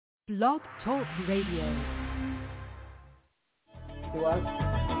Blog Talk Radio. What? A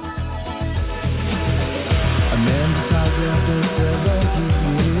man decides after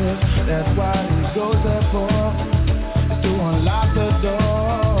 70 years, that's why he goes there for, is to unlock the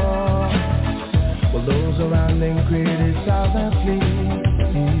door. Well, those around him criticize and flee.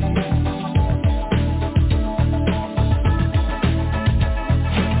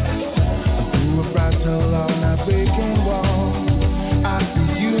 Through a fractal on that breaking wall, I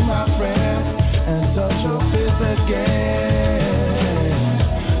see you, my friend, and touch your face again.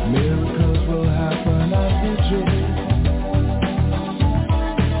 Miracles will happen as we dream.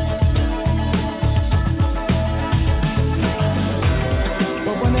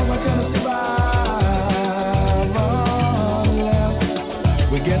 But we're never gonna survive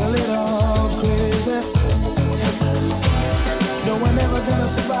unless we get a little crazy. No, we're never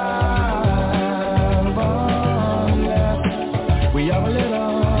gonna survive unless we are a little.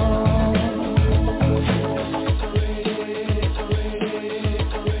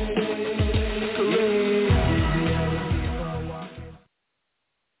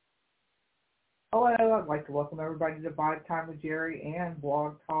 Hello, I'd like to welcome everybody to Vibe Time with Jerry and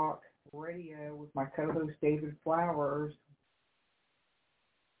Blog Talk Radio with my co-host David Flowers.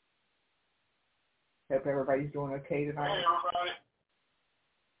 Hope everybody's doing okay tonight. Hey, everybody.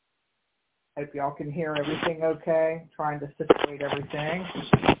 Hope y'all can hear everything okay. Trying to situate everything.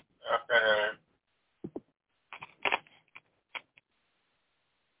 Okay.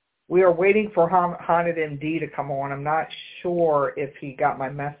 We are waiting for Hanuted MD to come on. I'm not sure if he got my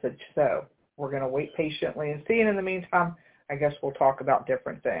message, so we're going to wait patiently and see. And in the meantime, I guess we'll talk about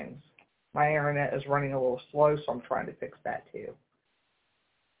different things. My internet is running a little slow, so I'm trying to fix that too.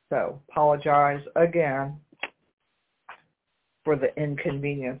 So, apologize again for the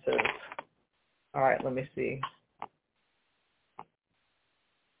inconveniences. All right, let me see.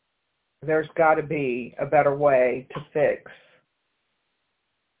 There's got to be a better way to fix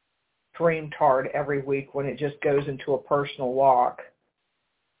StreamYard every week when it just goes into a personal lock.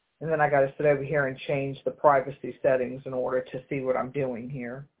 And then I got to sit over here and change the privacy settings in order to see what I'm doing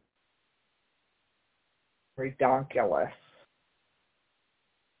here. Redonkulous.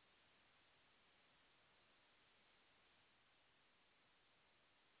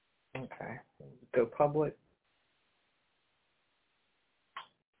 Okay, go public.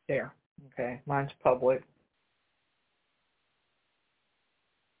 There. Okay, mine's public.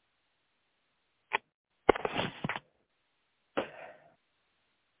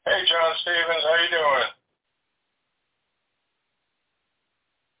 Hey, John Stevens, how you doing?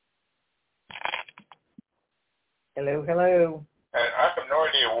 Hello, hello. And I have no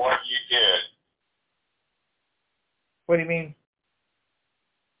idea what you did. What do you mean?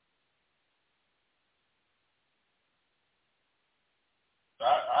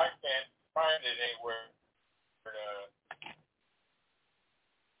 I can't find it anywhere.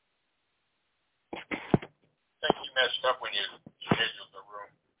 I think you messed up when you scheduled the room.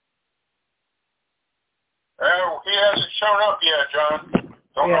 He hasn't shown up yet, John.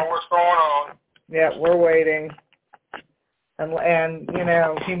 Don't know what's going on. Yeah, we're waiting. And you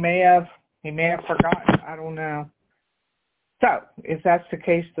know, he may have forgotten. I don't know. So, if that's the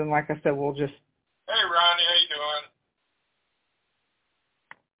case, then like I said, we'll just. Hey, Ronnie, how you doing?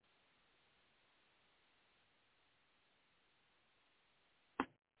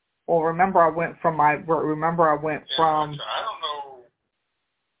 Well, remember I went from. I don't know.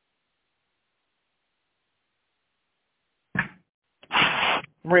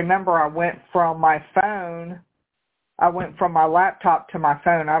 Remember, I went from my phone. I went from my laptop to my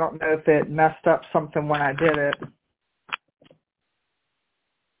phone. I don't know if it messed up something when I did it.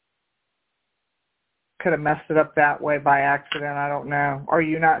 Could have messed it up that way by accident. I don't know. Are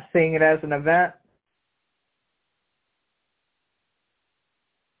you not seeing it as an event?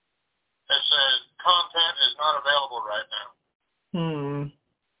 It says content is not available right now.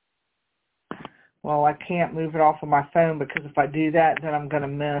 Well, I can't move it off of my phone because if I do that, then I'm going to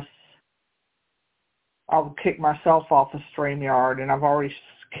miss. I'll kick myself off of StreamYard, and I've already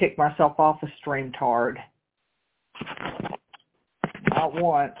kicked myself off of StreamYard. Not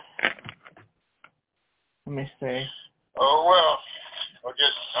once. Let me see. Oh, well, I'm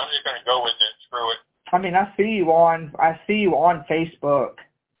just going to go with it. Screw it. I mean, I see you on Facebook.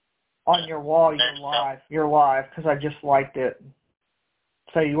 On your wall, you're live. You're live because I just liked it.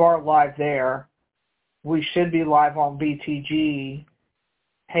 So you are live there. We should be live on VTG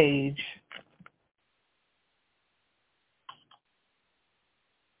page.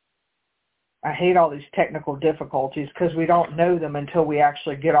 I hate all these technical difficulties because we don't know them until we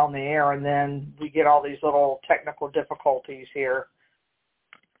actually get on the air, and then we get all these little technical difficulties here.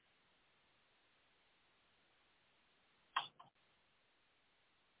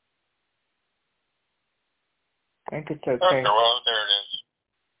 think it's okay. Okay, well, there it is.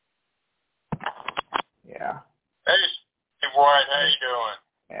 Yeah. Hey, Steve White, how you doing?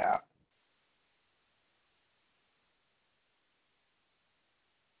 Yeah.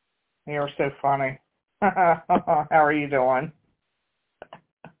 You're so funny. How are you doing?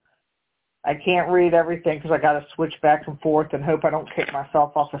 I can't read everything because I got to switch back and forth and hope I don't kick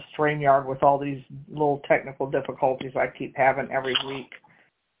myself off a StreamYard with all these little technical difficulties I keep having every week.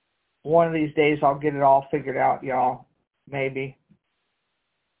 One of these days I'll get it all figured out, y'all. Maybe.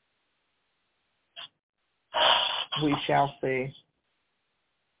 We shall see.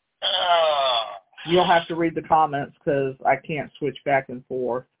 You'll have to read the comments because I can't switch back and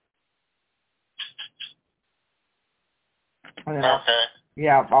forth. And then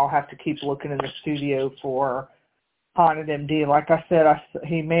I'll have to keep looking in the studio for Haunted MD. Like I said,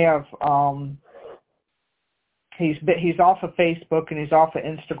 he may have he's off of Facebook and he's off of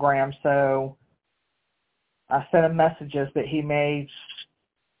Instagram, so I sent him messages that he may,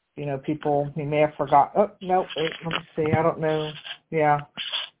 he may have forgotten. Oh no, wait, let me see. I don't know. Yeah,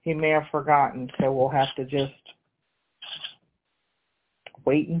 he may have forgotten, so we'll have to just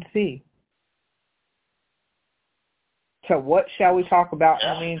wait and see. So what shall we talk about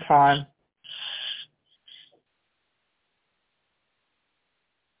in the meantime?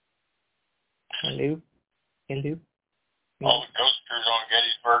 Hello? Hello? All the ghosters on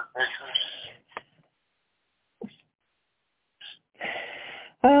Gettysburg pictures.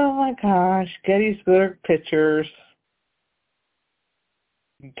 Oh my gosh, Gettysburg pictures.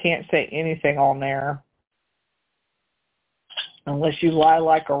 You can't say anything on there unless you lie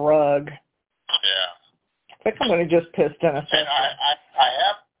like a rug. Yeah. I think I'm going to just piss Dennis. And I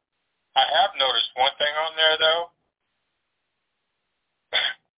have noticed one thing on there though.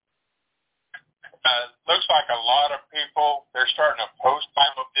 Looks like a lot of people, they're starting to post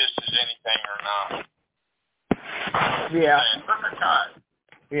time if this is anything or not. Yeah. And,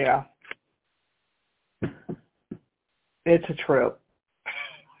 yeah. It's a trip.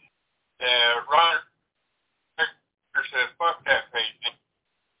 Ron said, fuck that page.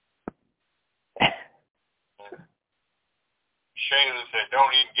 Shayla said,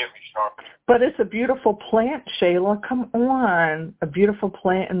 don't even get me started. But it's a beautiful plant, Shayla. Come on. A beautiful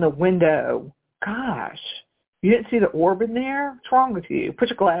plant in the window. Gosh. You didn't see the orb in there? What's wrong with you? Put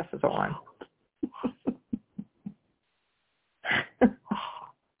your glasses on.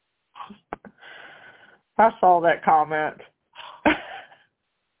 I saw that comment. Of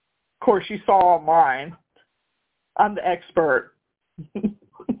course, you saw all mine. I'm the expert.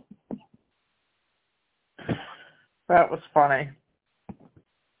 That was funny.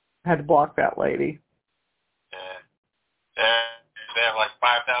 I had to block that lady. They have like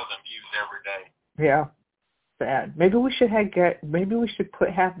 5,000 views every day. Yeah. Sad. Maybe we should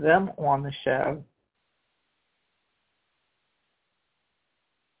have them on the show.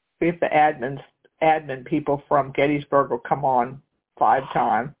 See if the admin people from Gettysburg will come on 5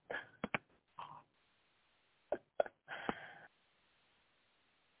 times.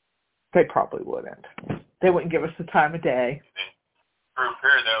 They probably wouldn't. They wouldn't give us the time of day. Group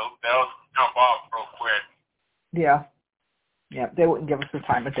here, they'll jump off real quick. Yeah. Yeah, they wouldn't give us the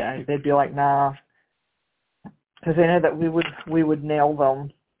time of day. They'd be like, nah. Because they know that we would nail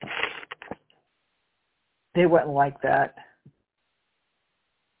them. They wouldn't like that.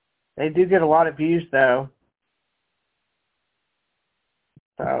 They do get a lot of views, though.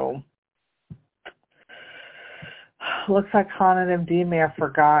 So, looks like Hanuted MD may have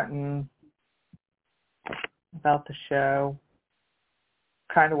forgotten about the show.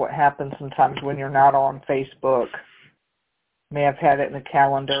 Kind of what happens sometimes when you're not on Facebook. May have had it in the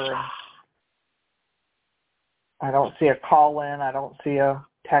calendar. And I don't see a call-in. I don't see a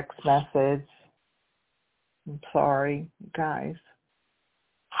text message. I'm sorry, guys.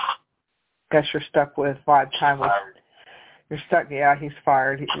 Guess you're stuck with vibe time with... You're stuck, yeah, he's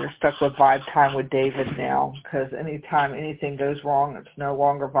fired. You're stuck with vibe time with David now, because anytime anything goes wrong, it's no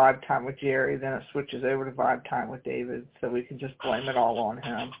longer vibe time with Jerry, then it switches over to vibe time with David, so we can just blame it all on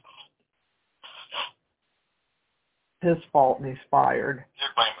him. His fault and he's fired.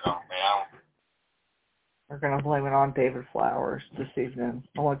 Just blame it on me. We're going to blame it on David Flowers this evening,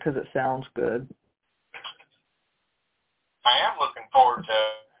 only because it sounds good. I am looking forward to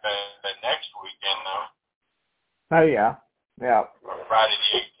the next weekend, though. Oh, yeah. Yeah. Friday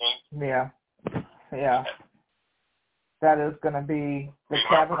the 18th. Yeah. Yeah. That is going to be the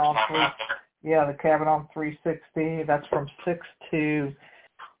cabin on the cabin on 360. That's from 6 to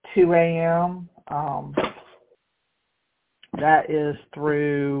 2 a.m. That is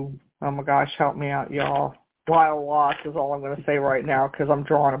through, oh my gosh, help me out, y'all. Wild Lost is all I'm going to say right now because I'm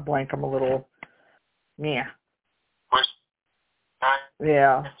drawing a blank. I'm a little, yeah.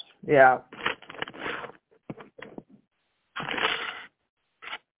 Yeah.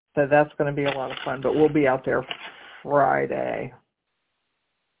 So that's going to be a lot of fun, but we'll be out there Friday.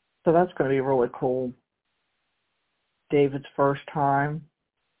 So that's going to be really cool. David's first time.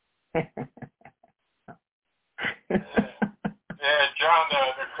 Yeah, John,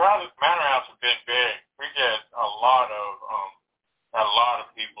 the crowd at the Manor House has been big. We get a lot of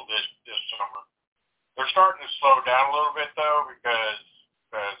people this summer. They're starting to slow down a little bit though because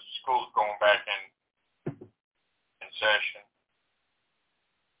school's going back in session.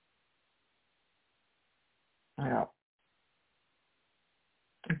 Yeah.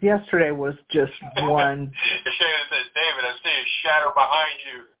 Yesterday was just one. Shayla says, David, I see a shadow behind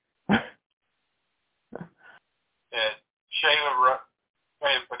you. And Shayla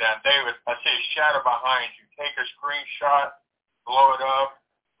put down, David, I see a shadow behind you. Take a screenshot, blow it up,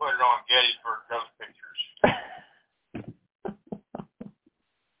 put it on Gettysburg, those pictures.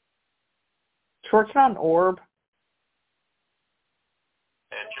 Sure, it's not an orb.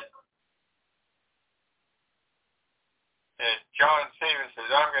 And John Stevens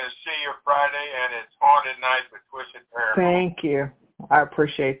says, I'm going to see you Friday, and it's Haunted Night with Twisted Paranormal. Thank you. I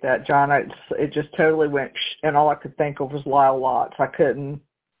appreciate that, John. It just totally went, and all I could think of was Lyle Lots. I couldn't.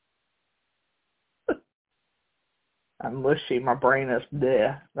 I'm mushy. My brain is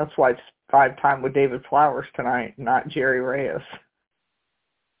bleh. That's why it's 5 time with David Flowers tonight, not Jerry Reyes.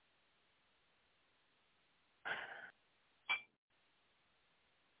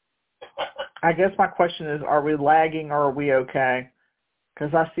 I guess my question is, are we lagging or are we okay?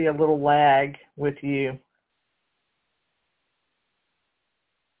 Because I see a little lag with you.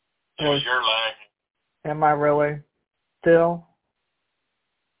 Yes, you're lagging. Am I really? Still?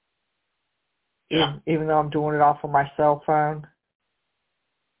 Yeah. Even though I'm doing it off of my cell phone?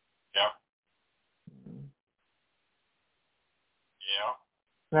 Yeah. Yeah.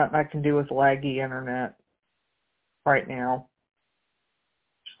 Nothing I can do with laggy internet right now.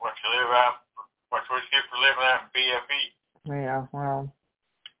 What you get for living out in BFE. Yeah, well,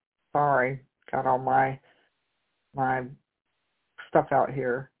 sorry. Got all my stuff out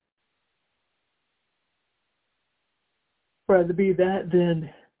here. Rather be that than...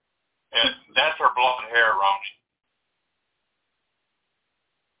 And that's her blonde hair, Ronnie.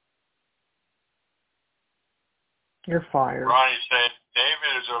 You're fired. Ronnie said,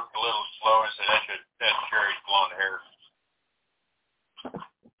 David is a little slow and said, that's Jerry's blonde hair.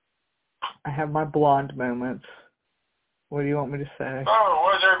 I have my blonde moments. What do you want me to say? Oh,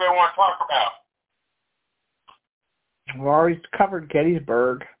 what does everybody want to talk about? We've already covered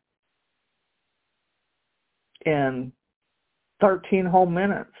Gettysburg in 13 whole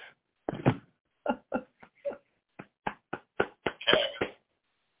minutes.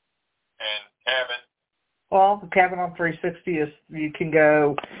 Cabin. Well, the Cabin on 360 is, you can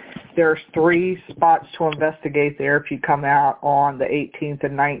go, there's 3 spots to investigate there. If you come out on the 18th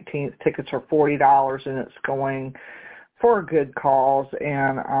and 19th, tickets are $40 and it's going for a good cause.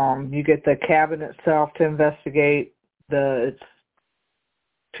 And you get the cabin itself to investigate. It's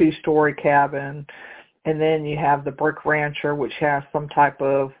 2-story cabin. And then you have the Brick Rancher, which has some type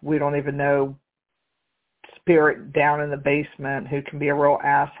of, we don't even know, spirit down in the basement who can be a real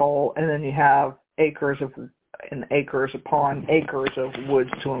asshole. And then you have acres upon acres of woods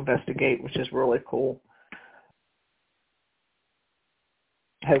to investigate, which is really cool.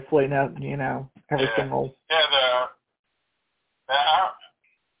 Hopefully, everything will. Yeah,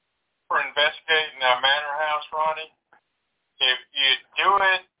 for investigating the Manor House, Ronnie, if you do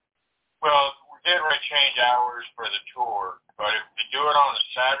it, well, we're getting ready to change hours for the tour, but if you do it on a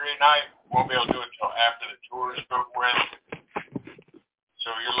Saturday night, we won't be able to do it until after the tour is over with. So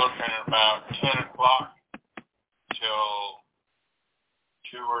you're looking at about 10 o'clock till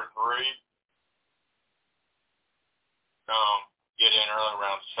 2 or 3. Get in early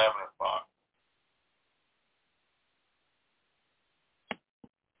around 7 o'clock.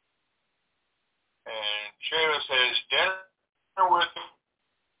 And Shayla says, dinner with the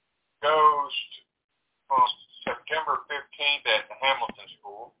Ghost on September 15th at the Hamilton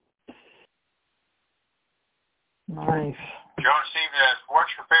School. Nice. John Stevens asks,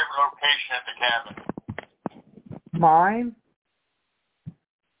 what's your favorite location at the cabin? Mine?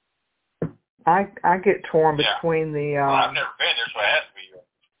 I get torn between the... well, I've never been there, so it has to be yours.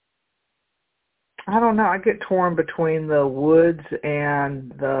 I don't know. I get torn between the woods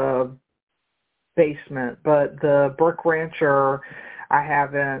and the basement, but the Brick Rancher, I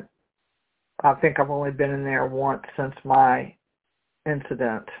think I've only been in there once since my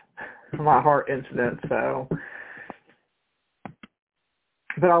heart incident, so...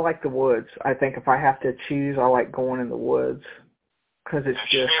 But I like the woods. I think if I have to choose, I like going in the woods because it's Does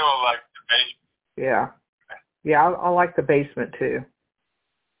just... Sheila like the basement? Yeah. Yeah, I like the basement, too.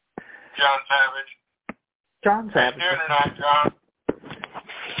 John Savage? John Savage. How you doing tonight, John?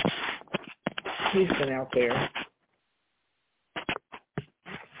 He's been out there.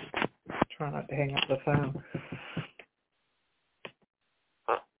 Try not to hang up the phone.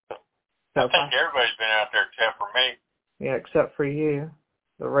 I think everybody's been out there except for me. Yeah, except for you,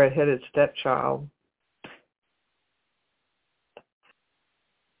 the red-headed stepchild.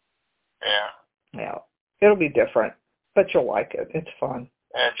 Yeah. Yeah, it'll be different, but you'll like it. It's fun.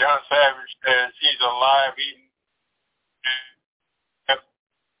 And John Savage says he's alive eating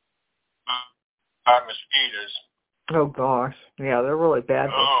by mosquitoes. Oh, gosh. Yeah, they're really bad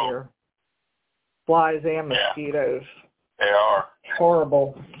this year. Flies and mosquitoes. They are.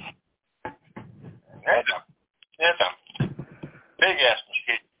 Horrible. That's a big-ass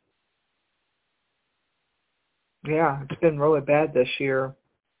mosquito. Yeah, it's been really bad this year.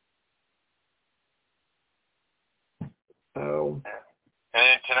 So. And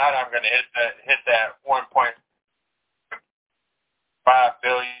then tonight I'm going to hit that $1.5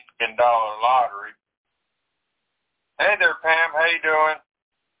 billion lottery. Hey there, Pam. How you doing?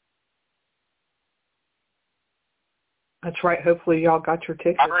 That's right. Hopefully y'all got your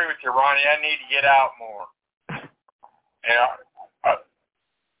tickets. I agree with you, Ronnie. I need to get out more. And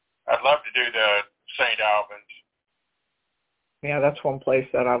I'd love to do the St. Albans. Yeah, that's one place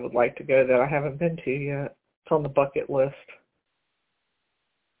that I would like to go that I haven't been to yet. It's on the bucket list.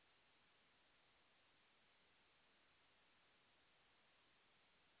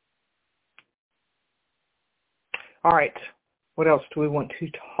 All right. What else do we want to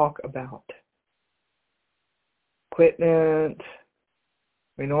talk about? Equipment.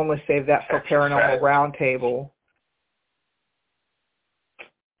 We normally save that for Paranormal Roundtable.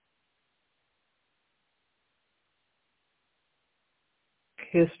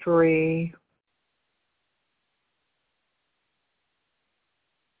 History.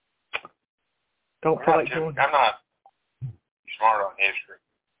 Don't feel like doing... I'm not smart on history.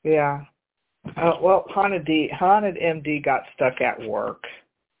 Yeah. Well, Haunted MD got stuck at work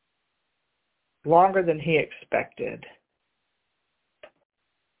longer than he expected.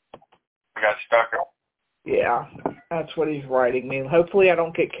 I got stuck. Yeah, that's what he's writing me. Hopefully I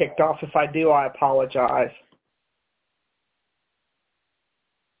don't get kicked off. If I do, I apologize.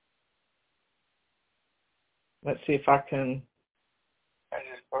 Let's see if I can... I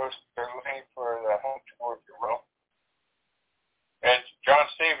just posted a link for the home tour of your room. And John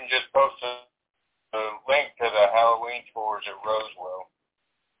Stevens just posted a link to the Halloween tours at Roswell.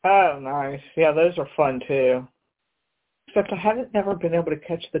 Oh, nice. Yeah, those are fun, too. Except I haven't never been able to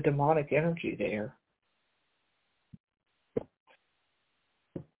catch the demonic energy there.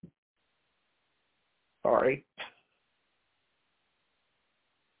 Sorry.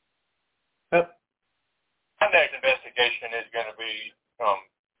 Oh. My next investigation is going to be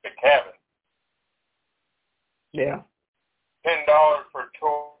the cabin. Yeah. $10 for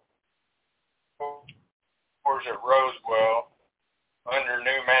tours at Roswell under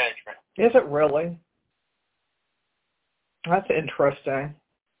new management. Is it really? That's interesting.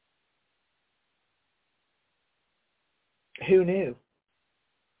 Who knew?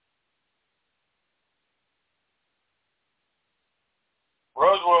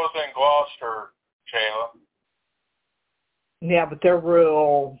 Roswell's in Gloucester, Shayla. Yeah, but they're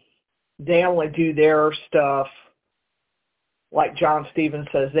real... They only do their stuff, like John Stevens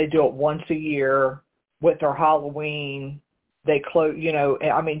says, they do it once a year with their Halloween. They close,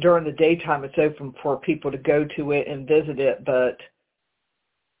 I mean, during the daytime it's open for people to go to it and visit it, but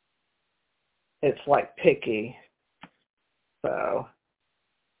it's like picky. So,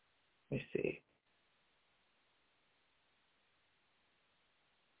 let me see.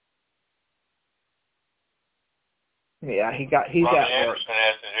 Yeah, he's Ronnie at work. Anderson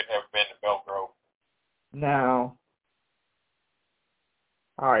hasn't ever been to Bell Grove. No.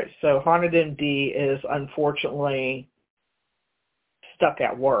 All right, so Haunted MD is unfortunately stuck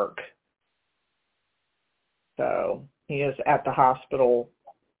at work. So he is at the hospital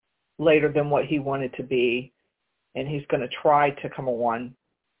later than what he wanted to be, and he's going to try to come on,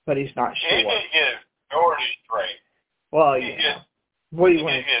 but he's not sure. He needs to get his priorities straight. Well, yeah. What do you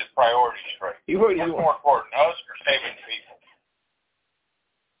want? He needs to get his priorities straight. What do you What's want? more important, us or saving people?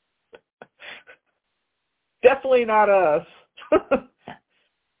 Definitely not us.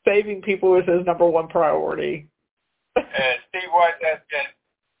 Saving people is his number one priority. Steve White's asking,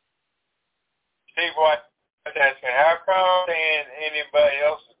 how come saying anybody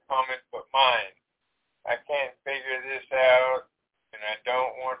else's comment but mine? I can't figure this out, and I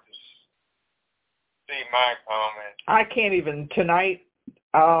don't want to see my comment. I can't even tonight.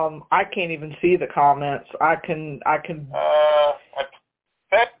 I can't even see the comments. I can.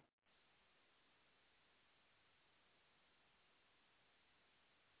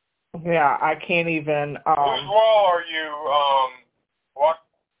 Yeah, I can't even. Whose wall are you watching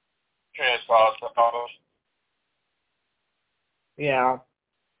this off? Yeah,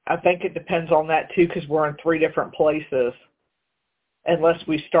 I think it depends on that too, because we're in 3 different places. Unless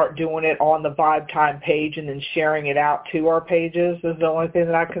we start doing it on the Vibe Time page and then sharing it out to our pages is the only thing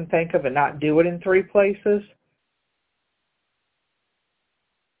that I can think of, and not do it in 3 places.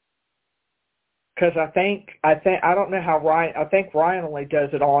 Because I don't know how Ryan. I think Ryan only does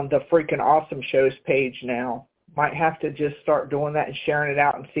it on the Freaking Awesome Shows page now. Might have to just start doing that and sharing it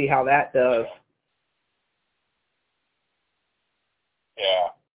out and see how that does. Yeah.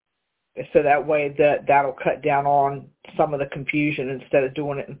 So that way that'll cut down on some of the confusion instead of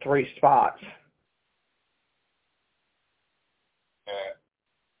doing it in 3 spots. Yeah.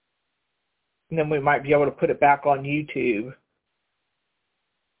 And then we might be able to put it back on YouTube.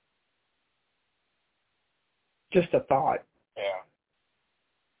 Just a thought. Yeah.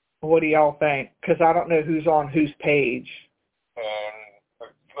 What do y'all think? Because I don't know who's on whose page. And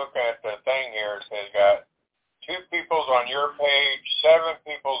looking at the thing here, it says got 2 people's on your page, 7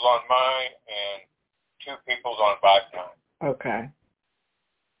 people's on mine, and 2 people's on Vibe Time. Okay.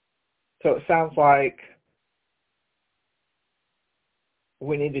 So it sounds like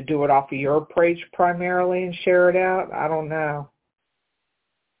we need to do it off of your page primarily and share it out. I don't know.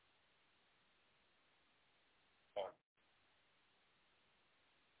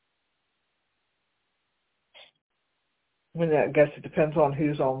 I mean, I guess it depends on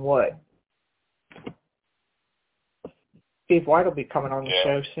who's on what. Steve White will be coming on the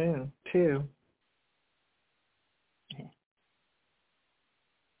show soon, too.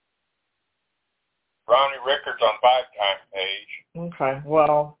 Ronnie Rickard's on Vibe Time page. Okay,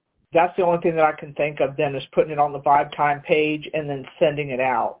 well, that's the only thing that I can think of then is putting it on the Vibe Time page and then sending it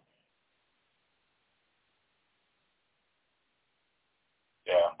out.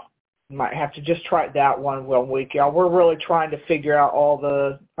 Yeah. Might have to just try that one week, y'all. We're really trying to figure out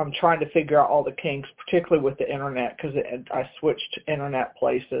I'm trying to figure out all the kinks, particularly with the internet, because I switched internet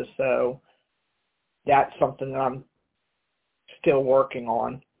places, so that's something that I'm still working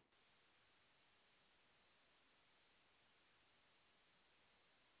on.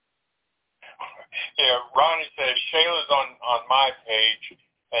 Yeah, Ronnie says Shayla's on my page,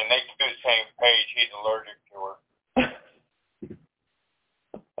 and they do the same page. He's allergic to her.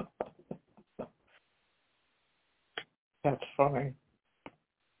 That's funny.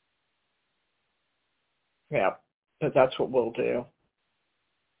 Yeah, but that's what we'll do.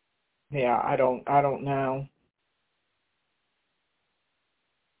 Yeah, I don't know.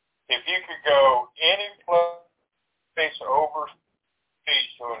 If you could go any place overseas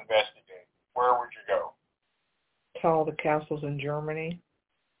to investigate, where would you go? To all the castles in Germany.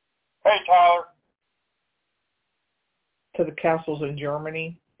 Hey, Tyler. To the castles in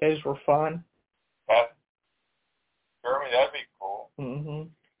Germany. Those were fun. Germany, that'd be cool. Mm-hmm.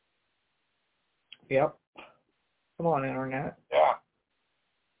 Yep. Come on, Internet. Yeah.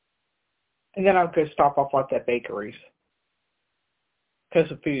 And then I'll go stop off at that bakeries.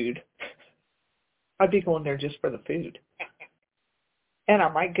 Because of food. I'd be going there just for the food. And I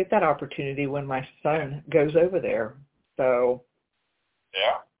might get that opportunity when my son goes over there. So.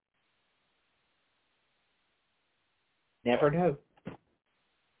 Yeah. Never know.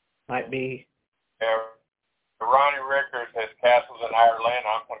 Might be. Yeah. Ronnie Rickard says castles in Ireland.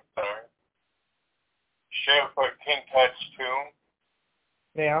 I'm concerned. Shayla put King Tut's tomb.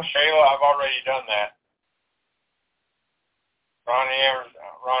 Yeah. Shayla, I've already done that. Ronnie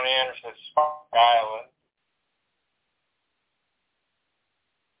Anderson says Spike Island.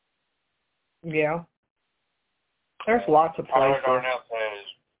 Yeah. There's lots of places. Tyler Darnell says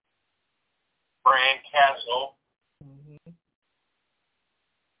Bran Castle. Mm-hmm.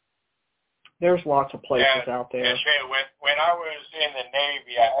 There's lots of places out there. Yeah, Shayla, when I was in the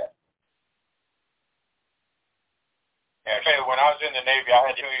Navy, I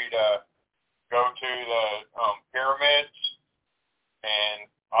had to go to the pyramids, and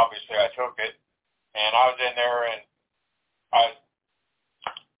obviously I took it. And I was in there, and I was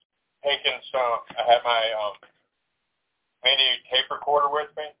taking I had my mini tape recorder with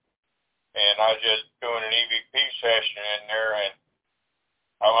me, and I was just doing an EVP session in there, and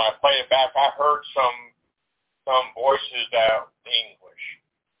when I played it back, I heard some voices out English,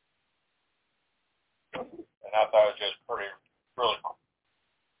 and I thought it was just really cool.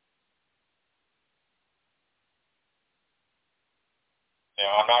 You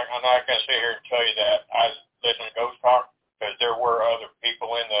know, I'm not going to sit here and tell you that listen to ghost talk, because there were other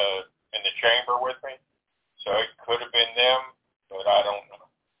people in the chamber with me, so it could have been them, but I don't know.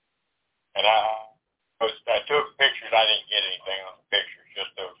 And I took pictures. I didn't get anything on the pictures,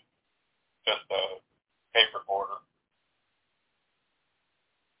 just a paper border.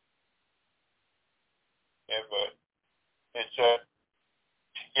 Yeah, but it's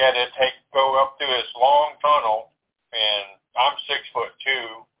you had to go up through this long tunnel, and I'm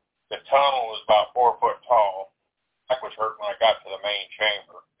 6'2". The tunnel was about 4 foot tall. My back was hurt when I got to the main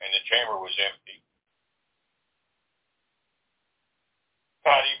chamber, and the chamber was empty.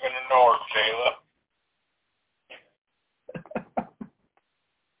 Not even an orb, Shayla.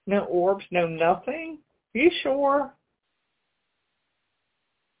 No orbs, no nothing? You sure?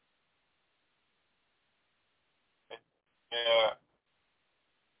 Yeah.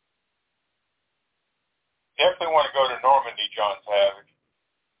 Definitely want to go to Normandy, John Savage.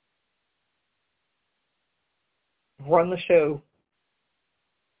 Run the show.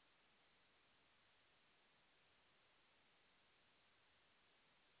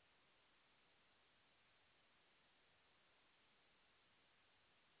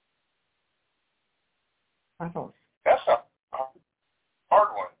 I don't. That's a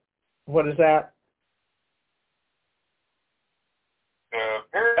hard one. What is that?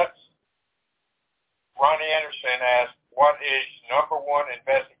 Ronnie Anderson asked, what is number one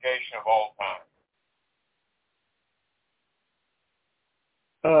investigation of all time?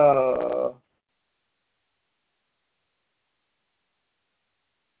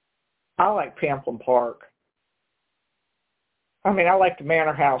 I like Pamplin Park. I mean, I like the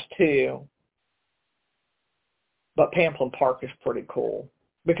Manor House too, but Pamplin Park is pretty cool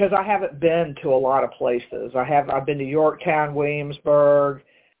because I haven't been to a lot of places. I've been to Yorktown, Williamsburg.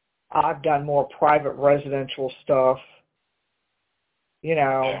 I've done more private residential stuff,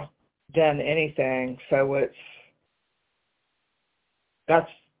 than anything. So that's,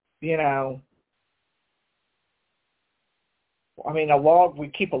 I mean, we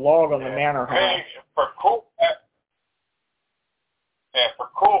keep a log on the Manor House. For cool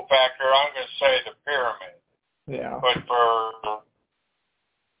factor, I'm going to say the pyramid. Yeah. But for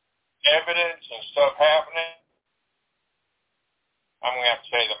evidence and stuff happening, I'm going to have to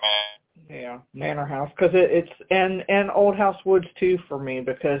say the man. Yeah, Manor House, because it's and Old House Woods too for me,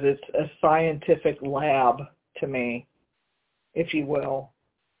 because it's a scientific lab to me, if you will,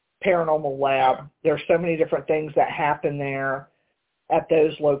 paranormal lab. There's so many different things that happen there at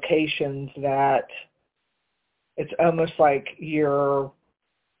those locations that it's almost like you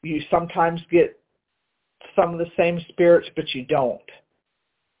sometimes get some of the same spirits, but you don't.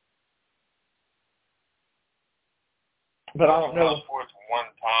 But I don't know. One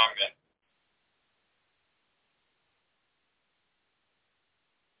time that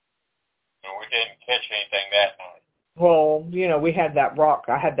we didn't catch anything that night. Well, we had that rock.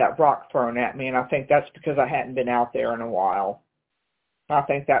 I had that rock thrown at me, and I think that's because I hadn't been out there in a while. I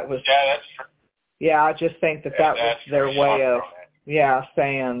think that was. Yeah, that's true. Yeah, I just think that was their way of,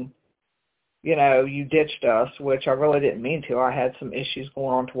 saying, you ditched us, which I really didn't mean to. I had some issues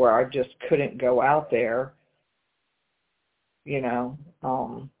going on to where I just couldn't go out there.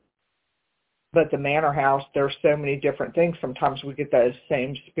 But the Manor House, there's so many different things. Sometimes we get those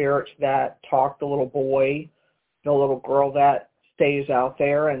same spirits that talk, the little boy, the little girl that stays out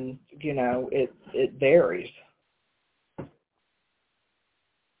there, and, it varies.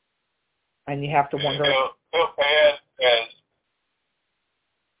 And you have to wonder.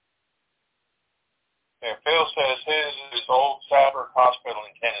 Phil says his is Old Saybrook Hospital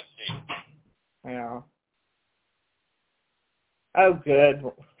in Tennessee. Yeah. Oh, good.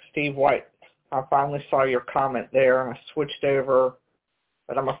 Steve White, I finally saw your comment there. I switched over,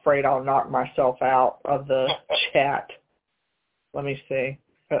 but I'm afraid I'll knock myself out of the chat. Let me see.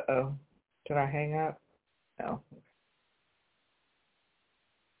 Uh-oh. Did I hang up? No.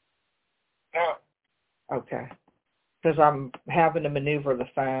 No. Okay. Because I'm having to maneuver the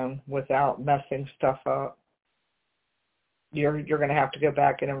phone without messing stuff up. You're going to have to go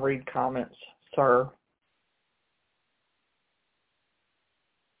back in and read comments, sir.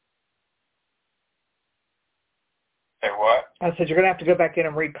 Say what? I said you're going to have to go back in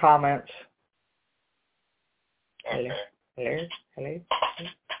and read comments. Okay. Hello?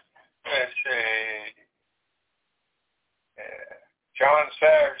 Let's see. John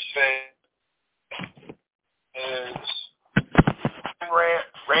Savage said is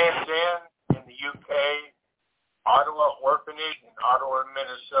Ram's Inn in the UK, Ottawa Orphanage in Ottawa,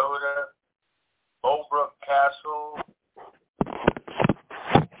 Minnesota, Bulbrook Castle,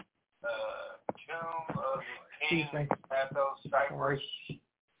 Tomb of King Pathos, Cyprus, and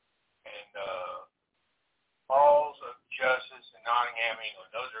New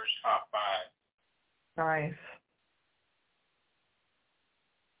England. Those are his top 5. Nice.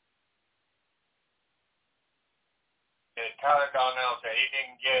 And Tyler Donnell said he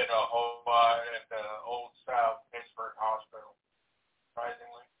didn't get a whole lot at the Old South Pittsburgh Hospital,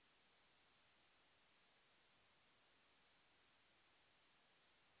 surprisingly.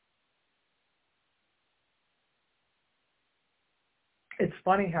 It's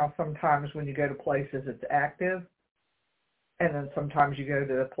funny how sometimes when you go to places it's active, and then sometimes you go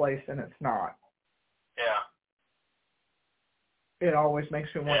to the place and it's not. Yeah. It always makes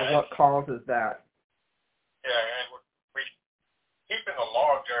me wonder what causes that. Yeah, and we keeping the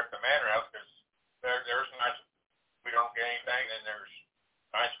log there at the manor house because there's nights we don't get anything, and there's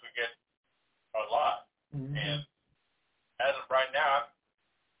nights we get a lot. Mm-hmm. And as of right now,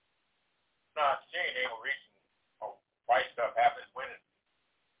 I'm not seeing any reason why stuff happens when it.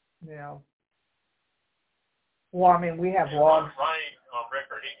 Yeah. Well, I mean, we have logs. Ronnie on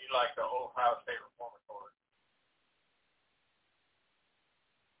record, he liked the Ohio State Reformatory.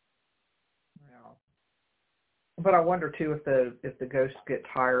 Yeah. But I wonder too if the ghosts get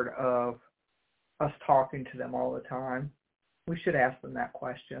tired of us talking to them all the time. We should ask them that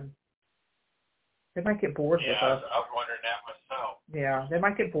question. They might get bored with us. I was wondering that myself. Yeah, they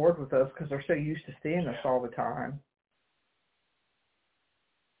might get bored with us because they're so used to seeing us all the time.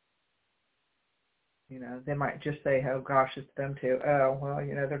 You know, they might just say, oh gosh, it's them too. Oh, well,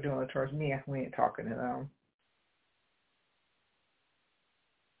 you know, they're doing it towards me. We ain't talking to them.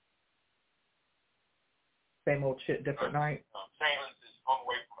 Same old shit, different night. Samuels is home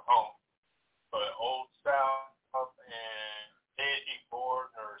away from home. But Old South and Deity Board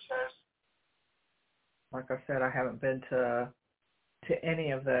or Says. Like I said, I haven't been to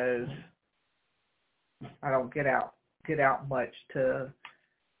any of those. I don't get out much to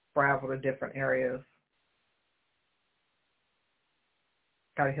travel to different areas.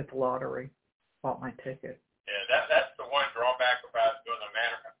 Got to hit the lottery. Bought my ticket. Yeah, that's the one drawback about doing the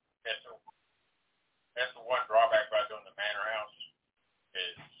manor. That's the one drawback about doing the manor house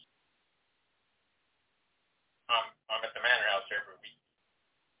is I'm at the manor house every week.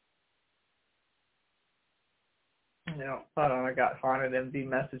 No, hold on. I got Haunted MD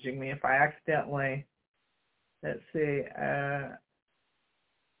messaging me. If I accidentally, let's see.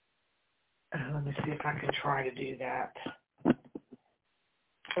 Let me see if I can try to do that.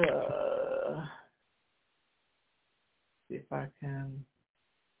 See if I can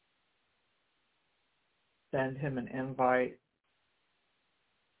send him an invite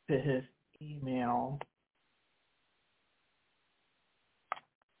to his email.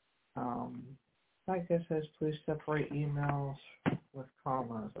 I guess it says please separate emails with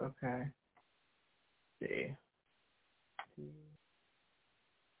commas. Okay. Let's see.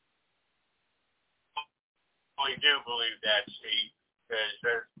 We do believe that, Steve,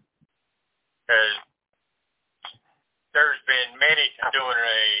 because there's been many times doing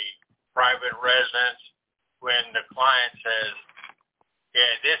a private residence when the client says,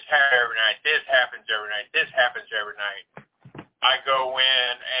 yeah, this happens every night, this happens every night, this happens every night. I go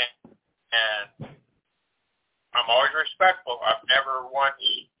in and I'm always respectful. I've never once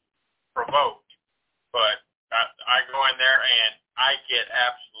provoked, but I go in there and I get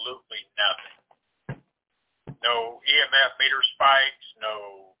absolutely nothing. No EMF meter spikes,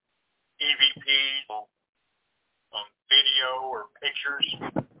 no EVPs, no video or pictures.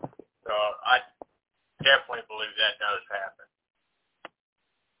 So I definitely believe that does happen.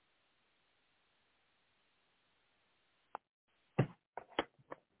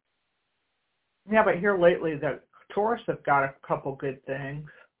 Yeah, but here lately, the tourists have got a couple good things.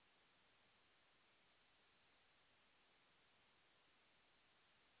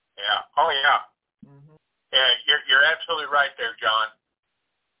 Yeah. Oh, yeah. Mm-hmm. Yeah, you're absolutely right there, John.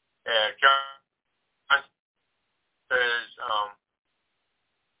 John says,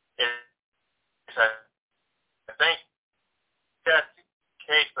 I think that's the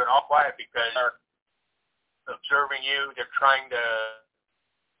case, but all quiet because they're observing you. They're trying to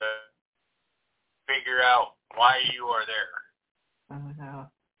figure out why you are there. I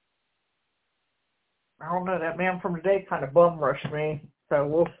don't know. That man from today kind of bum rushed me, so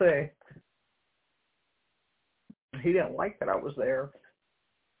we'll see. He didn't like that I was there.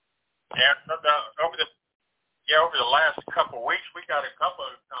 Yeah, over the last couple of weeks, we got a couple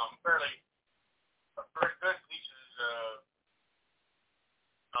of very good pieces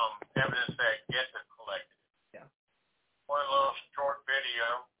of evidence that gets collected. Yeah. One little short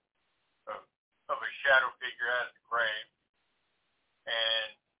video of a shadow figure at the grave,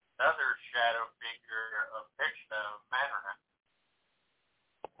 and another shadow figure, a picture of manor house.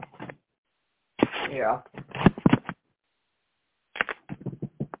 Yeah.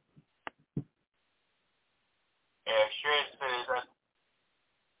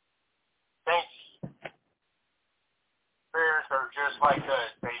 like they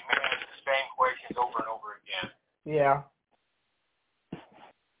may ask the same questions over and over again. Yeah.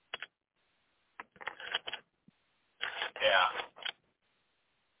 Yeah.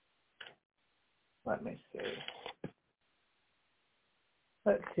 Let me see.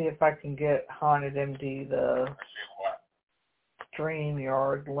 Let's see if I can get Haunted MD the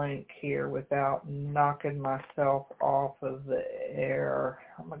StreamYard link here without knocking myself off of the air.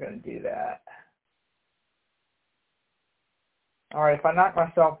 How am I going to do that? All right, if I knock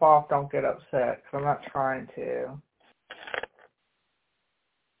myself off, don't get upset, because I'm not trying to.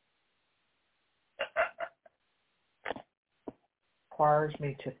 Requires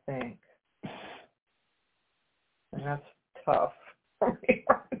me to think. And that's tough for me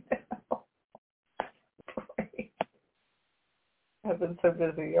right now. I've been so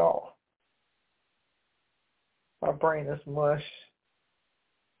busy, y'all. My brain is mush.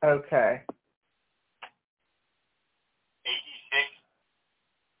 Okay. 86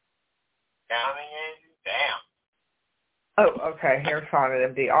 counting age? Damn. Oh, okay. Here's Haunted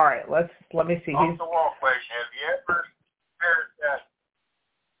MD. All right, let me see. Off the wall question. Have you ever heard that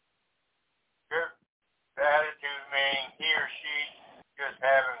good attitude meaning he or she just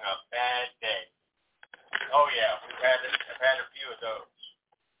having a bad day? Oh yeah, I've had a few of those.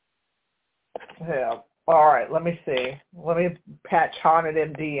 Yeah. All right, let me see. Let me patch Haunted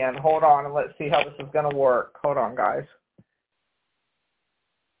MD in. Hold on, and let's see how this is going to work. Hold on, guys.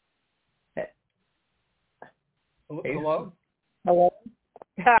 Hello? Hello?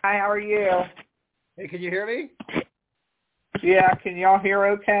 Hi, how are you? Hey, can you hear me? Yeah, can y'all hear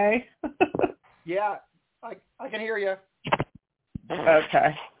okay? Yeah, I can hear you.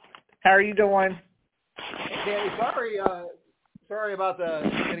 Okay. How are you doing? Hey, sorry about the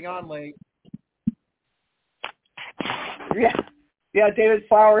getting on late. Yeah, David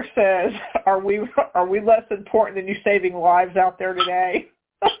Flower says, are we less important than you saving lives out there today?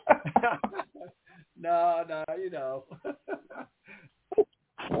 No, you know.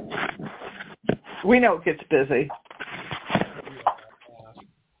 We know it gets busy.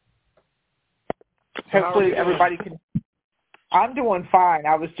 Hopefully everybody can. I'm doing fine.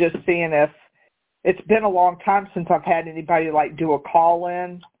 I was just seeing if it's been a long time since I've had anybody like do a call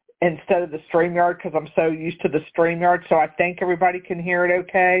in instead of the StreamYard, because I'm so used to the StreamYard. So I think everybody can hear it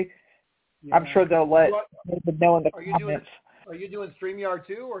okay. Yeah. I'm sure they'll let them know in the comments. Are you doing StreamYard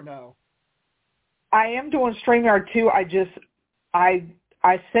too, or no? I am doing StreamYard too.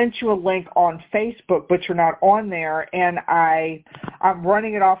 I sent you a link on Facebook, but you're not on there, and I'm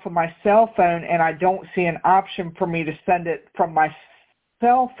running it off of my cell phone, and I don't see an option for me to send it from my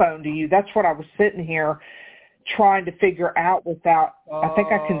cell phone to you. That's what I was sitting here trying to figure out without. I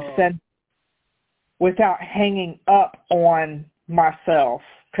think I can send without hanging up on myself,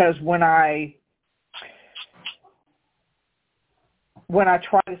 because when I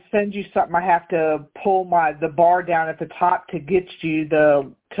try to send you something, I have to pull the bar down at the top to get you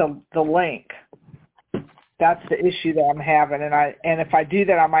the link. That's the issue that I'm having, and if I do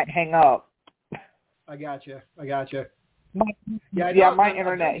that, I might hang up. I got you. My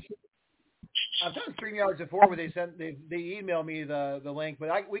internet. I've done StreamYards before where they email me the link, but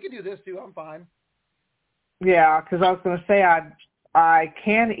we can do this too. I'm fine. Yeah, because I was going to say I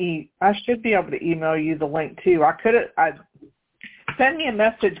should be able to email you the link too. Send me a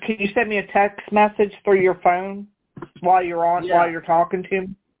message. Can you send me a text message through your phone while you're talking to me?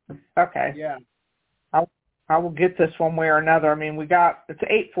 Okay. Yeah. I will get this one way or another. I mean, it's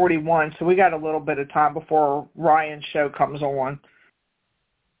 8:41, so we got a little bit of time before Ryan's show comes on.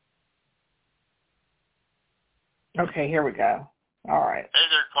 Okay, here we go. All right. Hey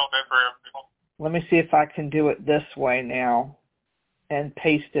there, Colbert. Let me see if I can do it this way now and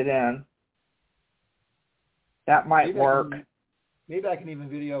paste it in. That might work. Maybe I can even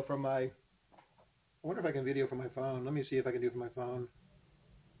video from my. I wonder if I can video from my phone. Let me see if I can do it from my phone.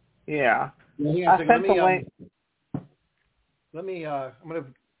 Yeah. I sent the link.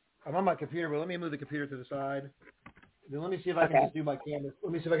 I'm on my computer, but let me move the computer to the side. Then let me see if I can just do my camera.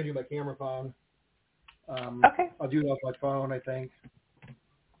 Let me see if I can do my camera phone. Okay. I'll do it off my phone, I think.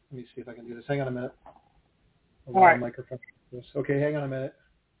 Let me see if I can do this. Hang on a minute. All right. Microphone. Okay, hang on a minute.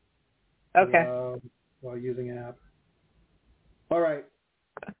 Okay. While using an app. All right.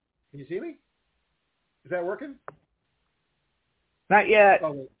 Can you see me? Is that working? Not yet.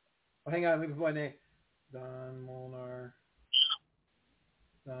 Oh, wait. Oh, hang on. Let me put my name. Don Molnar.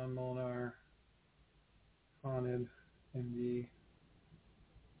 Haunted MD.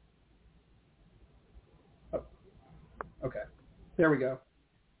 Oh. Okay. There we go.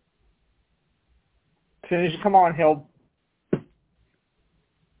 As soon as you come on, he'll. Hey,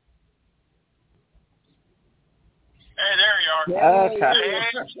 there you Okay.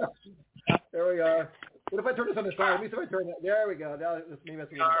 There we go. What if I turn this on the side? Let me see if I turn that. There we go. Now maybe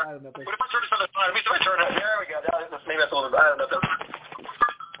that's a little. I don't know. What if I turn this on the side? Let me see if I turn that. There we go. Now maybe that's a little. I don't know.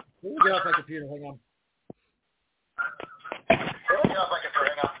 Let me get off my computer. Hang on. Get off my computer.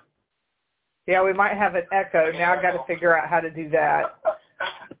 Hang on. Yeah, we might have an echo. Now I've got to figure out how to do that.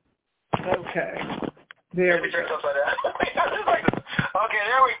 Okay. There we go. Okay,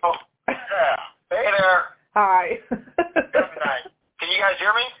 there we go. Yeah. Hey there. Hi. Can you guys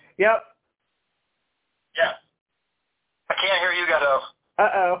hear me? Yep. Yes. I can't hear you guys though.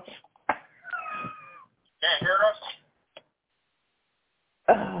 Uh-oh. Can't hear us?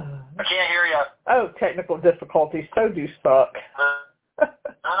 I can't hear you. Oh, technical difficulties. So do suck.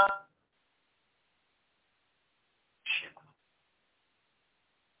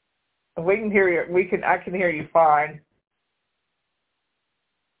 We can hear you. I can hear you fine.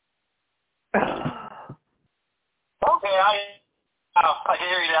 Okay, I can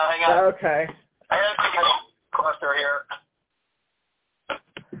hear you now. Hang on. Okay. I had a cluster here.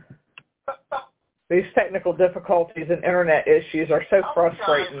 These technical difficulties and internet issues are so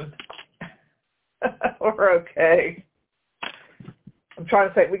frustrating. We're okay. I'm trying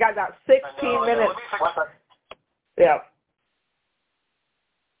to say, we got about 16 minutes. Yeah.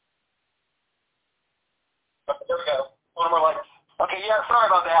 There we go. One more like. Okay, yeah, sorry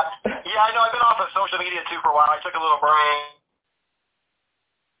about that. Yeah, I know I've been off of social media too for a while. I took a little break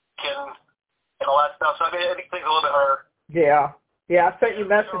and all that stuff, so I think things a little bit harder. Yeah. Yeah, I sent you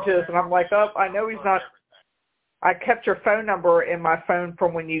messages, and I'm like, oh, I know he's not. I kept your phone number in my phone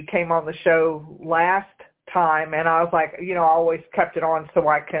from when you came on the show last time, and I was like, I always kept it on so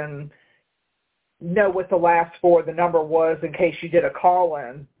I can know what the last four of the number was in case you did a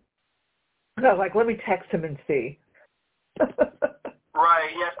call-in. And I was like, let me text him and see.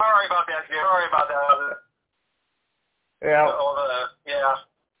 Right, yeah, sorry about that. Sorry about that. Yeah.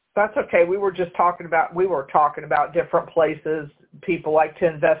 That's okay. We were talking about different places people like to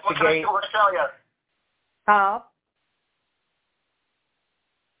investigate. What can I tell you? Huh?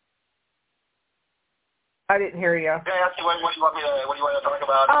 I didn't hear you. Can I ask you what do you want to talk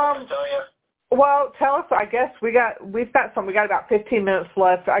about? What can I tell you? Well, tell us. I guess we got about 15 minutes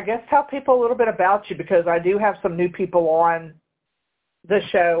left. I guess tell people a little bit about you, because I do have some new people on the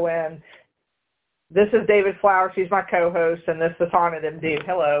show, and this is David Flowers. He's my co-host, and this is Hanuted MD.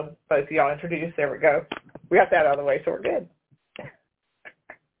 Hello, both of y'all introduced. There we go. We got that out of the way, so we're good.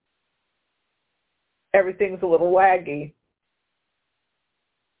 Everything's a little laggy.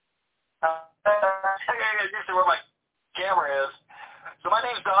 This is where my camera is. So my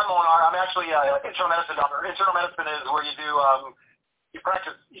name's Don Monar. I'm actually an internal medicine doctor. Internal medicine is where you do you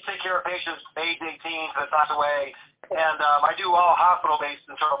take care of patients age 18 to the pass away, and I do all hospital-based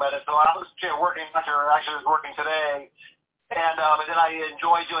internal medicine. So I was working today, and then I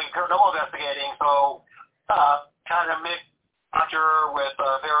enjoy doing paranormal investigating. So kind of mix doctor with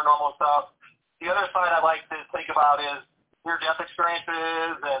paranormal stuff. The other side I like to think about is near-death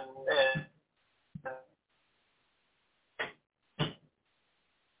experiences and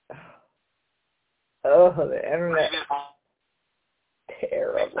oh, the internet.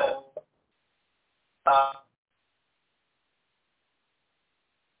 Terrible.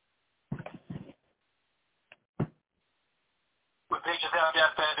 With patients having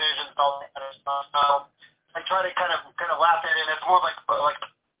death visions and all that kind of stuff. I try to kind of laugh at it. It's more like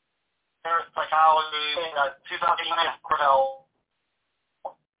psychology, 2008 Cornell.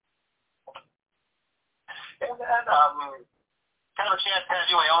 And then kind of a chance to kind of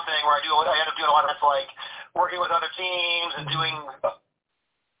do my own thing where I end up doing a lot of it's like working with other teams and doing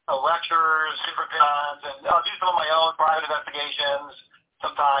lectures, different times, and I'll do some of my own private investigations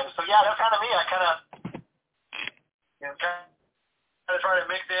sometimes. So yeah, that's kind of me. I kind of try to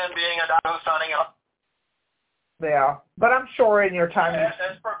mix in being a doctor signing up. Yeah, but I'm sure in your time. Yeah,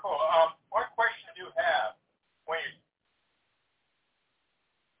 that's pretty cool. One question I do have when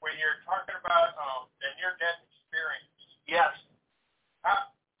you're talking about the near-death experience. Yes.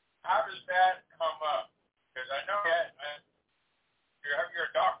 How does that come up? Because I know that you're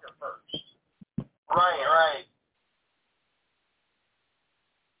a doctor first. Right.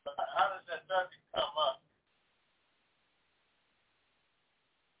 But how does that subject come up?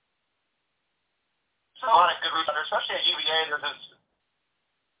 A lot of good research, especially at UVA. There's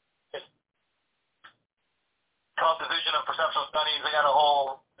this called Division of Perceptual Studies. They got a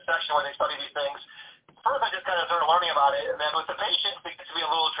whole section where they study these things. First, I just kind of started learning about it, and then with the patients, it gets to be a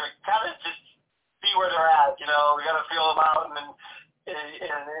little tricky. Kind of just see where they're at. We got to feel them out and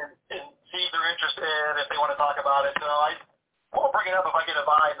see if they're interested, if they want to talk about it. So I won't bring it up if I get a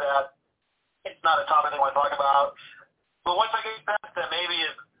vibe that it's not a topic they want to talk about. But once I get past that, maybe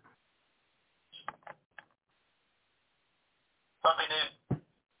it's something to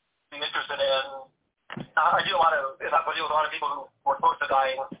be interested in. I deal with a lot of people who were close to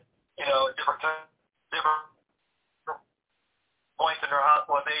dying, different points in their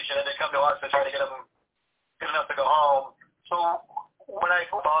hospitalization, and they come to us and try to get them good enough to go home. So when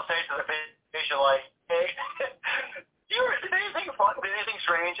I'll say to the patient, like, hey, did anything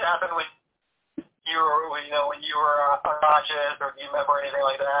strange happen when you were unconscious, or do you remember anything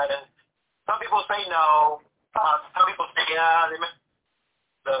like that? And some people say no. Some people say yeah. They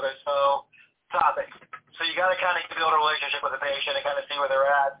remember it. So topic. So you got to kind of build a relationship with the patient and kind of see where they're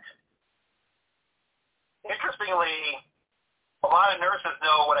at. Interestingly, a lot of nurses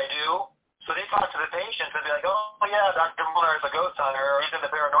know what I do, so they talk to the patients and be like, oh yeah, Dr. Muller is a ghost hunter, or he's into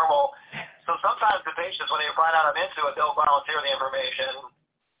the paranormal. So sometimes the patients, when they find out I'm into it, they'll volunteer the information.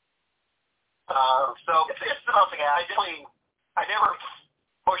 So it's something I never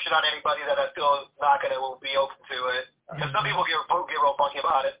push it on anybody that I feel is not going to be open to it. Because some people get real funky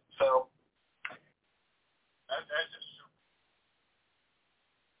about it. So that's just super.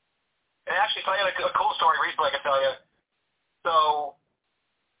 And actually, I had a cool story recently I can tell you. So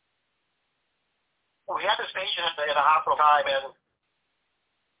we had this patient in the hospital time, and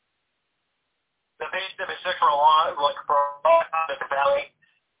the patient had been sick for a long time at the valley,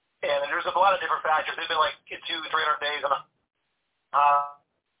 and there's a lot of different factors. They've been like 200-300 days in the hospital.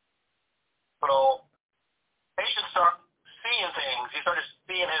 Patient started seeing things. He started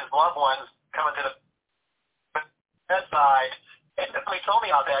seeing his loved ones coming to the bedside, and he told me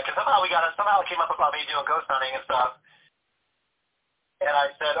about that because somehow it came up about me doing ghost hunting and stuff. And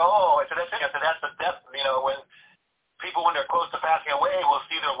I said, that's the death, when people, when they're close to passing away, will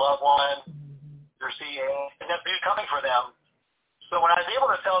see their loved one, they're seeing, and that's news coming for them. So when I was able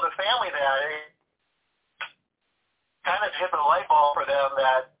to tell the family that, it kind of hit the light bulb for them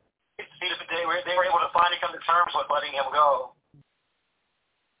that they were able to finally come to terms with letting him go.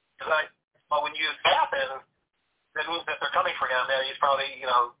 Because when you happen, that means that they're coming for him, that he's probably,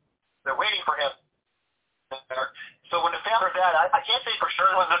 they're waiting for him. So when the family heard that, I can't say for sure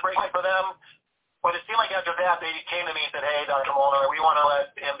it was a breakaway for them, but it seemed like after that they came to me and said, hey, Dr. Molnar, we want to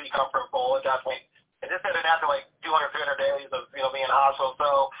let him be comfortable at that point. And this had been after like 200, 300 days of being in the hospital.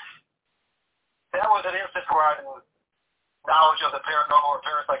 So that was an instance where I had knowledge of the paranormal or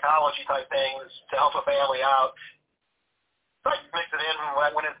parapsychology type things to help a family out. So I mix it in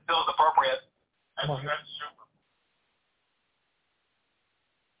when it feels appropriate. That's super.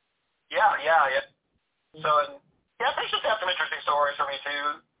 Yeah. So, patients have some interesting stories for me,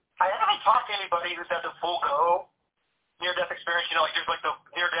 too. I haven't talked to anybody who's had the full go near-death experience. Like there's like the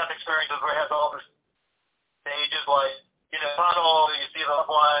near-death experiences where it has all the stages, like, tunnel, you see the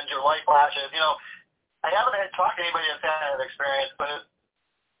loved ones, your light flashes. I haven't had talked to anybody that's had that experience, but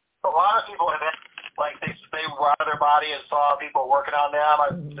a lot of people have had, like, they were out of their body and saw people working on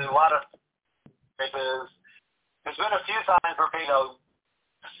them. There's a lot of cases. There's been a few times where,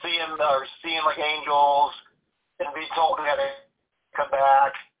 seeing like angels and be told they had to come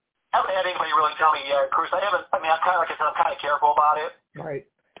back. I haven't had anybody really tell me yet, Bruce. I'm kind of, like I said, I'm kind of careful about it. Right.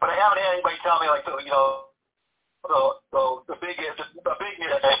 But I haven't had anybody tell me like the big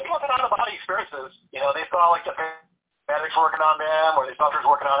near death. People have been out of body experiences. They saw like the paramedics working on them, or the doctors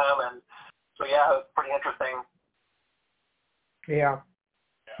working on them, and so it was pretty interesting. Yeah.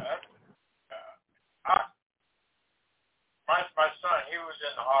 My son, he was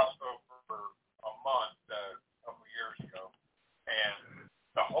in the hospital for a month a couple years ago, and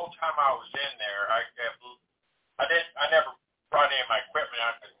the whole time I was in there, I never brought any of my equipment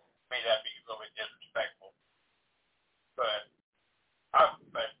out because to me that'd be a little bit disrespectful. But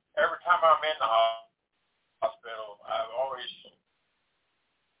every time I'm in the hospital, I've always,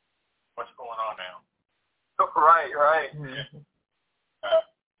 what's going on now? Right. Mm-hmm.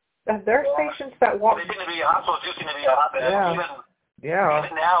 There's patients that walk. They seem to be hospitals do seem to be a hotbed. Even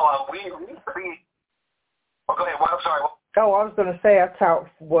now, we used to be. Oh, go ahead. I'm sorry. Oh, I was going to say that's how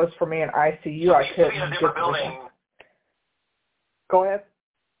it was for me in ICU. So I couldn't in a different building. Go ahead.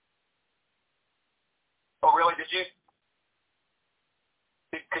 Oh, really? Could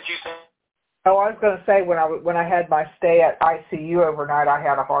you say? Oh, I was going to say when I had my stay at ICU overnight, I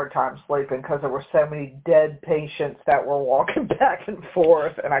had a hard time sleeping because there were so many dead patients that were walking back and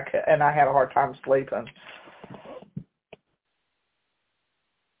forth, and I had a hard time sleeping.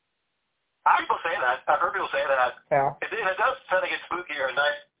 People say that. I've heard people say that. Yeah. It does tend to get spookier at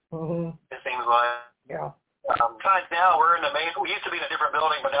night. Mm-hmm. It seems like. Yeah. Besides now, we're in the main. We used to be in a different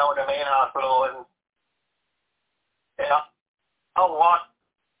building, but now we're in the main hospital, and I'll walk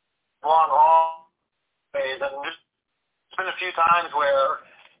long hallways, and just there's been a few times where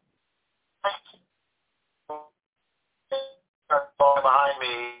behind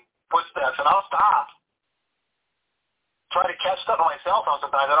me, footsteps, and I'll stop. Try to catch stuff on my cell phone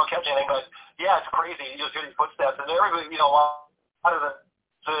sometimes. I don't catch anything, but yeah, it's crazy. You just hear these footsteps, and everybody, a lot of the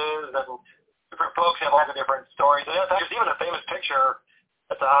and different folks have lots of different stories. And there's even a famous picture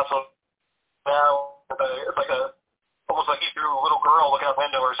at the hospital now. It's like almost like you threw a little girl looking out the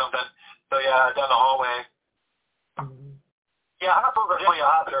window or something. So yeah, down the hallway. Mm-hmm. Yeah, hospitals are really a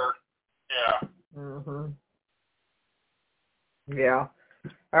hobby. Yeah. Mhm. Yeah.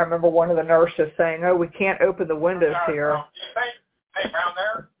 I remember one of the nurses saying, "Oh, we can't open the windows here." Do you think around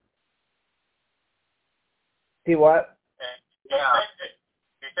there? Do what? Yeah.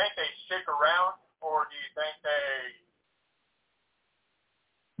 Do you think they stick around, or do you think they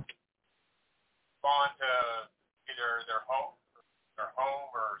gone to either their home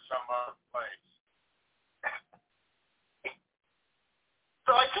or some other place?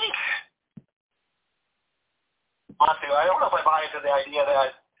 So I think, honestly, I don't know if I buy into the idea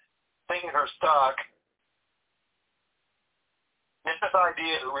that things are stuck. It's this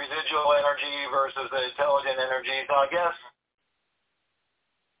idea of residual energy versus the intelligent energy. So I guess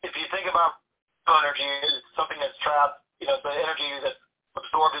if you think about energy, it's something that's trapped, the energy that's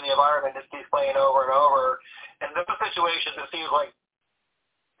absorbed in the environment just keeps playing over and over. And those situations, it seems like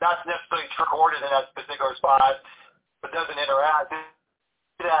not necessarily recorded in that particular spot, but doesn't interact.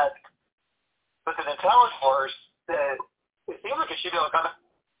 That with an intelligent force, it seems like it should be able to come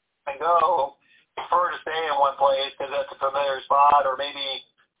and go. Prefer to stay in one place because that's a familiar spot, or maybe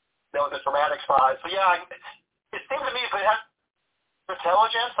that was a traumatic spot. So yeah, it seems to me if it has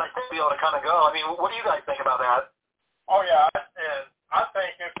intelligence, I think it'll be able to come and go. I mean, what do you guys think about that? Oh yeah, and I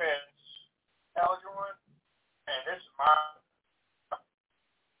think if it's intelligent, and this is my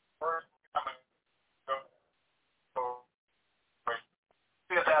first time go.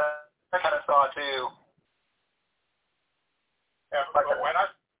 That kind of thought too. Yeah, but when I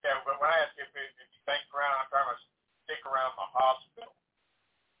ask if you think around, I'm trying to stick around the hospital,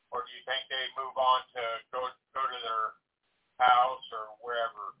 or do you think they move on to go to their house or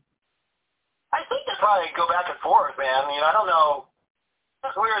wherever? I think they probably go back and forth, man. I don't know.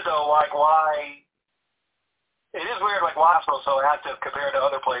 It's weird though, like why. It is weird, like why hospitals so active compared to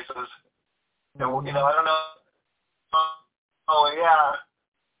other places. I don't know. Oh yeah,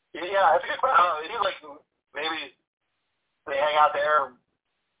 it's a good question. It is like maybe they hang out there.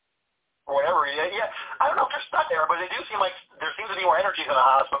 Or whatever. Yeah, I don't know if they're stuck there, but they do seem like there seems to be more energies in the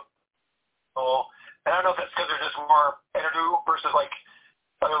hospital. And I don't know if that's because there's just more energy versus like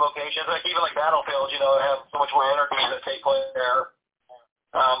other locations. Like even like battlefields, have so much more energy that take place there.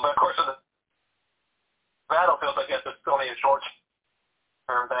 But of course, in the battlefields, I guess it's only a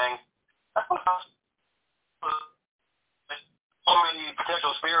short-term thing. So many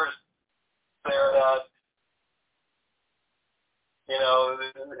potential spheres there that.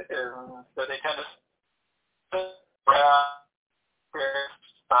 That they tend to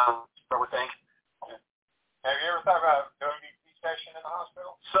I would think. Have you ever thought about doing a VTG session in the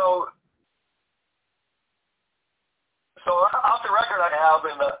hospital? So off the record, I have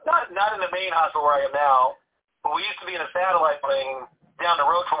not in the main hospital where I am now, but we used to be in a satellite building down the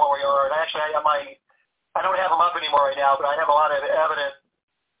road from where we are. And actually, I don't have them up anymore right now, but I have a lot of evidence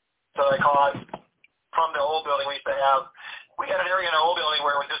that I caught from the old building we used to have. We had an area in our old building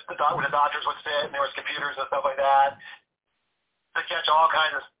where it was just where the doctors would sit, and there was computers and stuff like that to catch all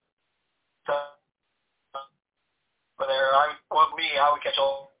kinds of stuff. But I would catch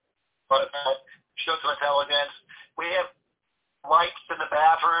all of that, show some intelligence. We have lights in the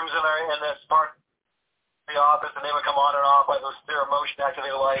bathrooms in this part of the office, and they would come on and off like those motion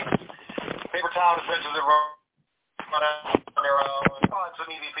activated lights. Paper towel dispensers run on their own. On some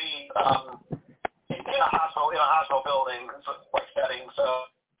EVP. In a hospital building, like setting. So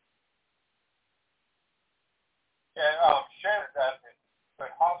yeah, Shannon asked me,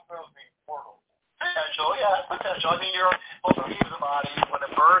 but hospitals being portals. Potential, yeah, potential. I mean, you're supposed to use the body when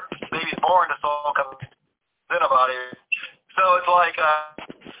the birth baby's born, the soul comes in a body. So it's like, you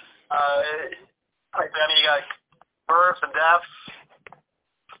got births and deaths,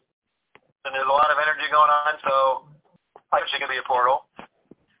 and there's a lot of energy going on. So I guess it could be a portal.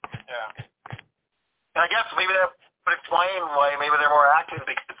 Yeah. And I guess maybe that would explain why maybe they're more active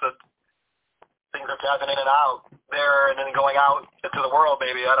because things are tapping in and out there and then going out into the world,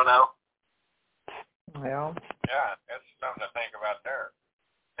 maybe. I don't know. Well. Yeah, that's something to think about there.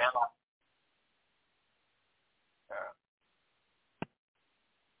 Yeah.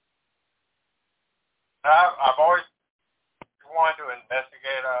 I've always wanted to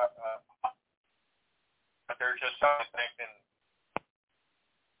investigate a there's just something thinking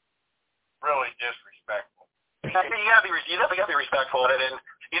really disrespectful. You definitely got to be respectful of it. And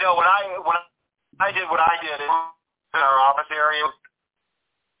when I did what I did in our office area,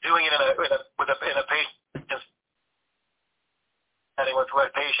 doing it in a patient setting with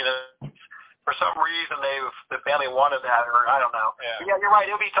a patient, for some reason the family wanted that, or I don't know. Yeah, you're right.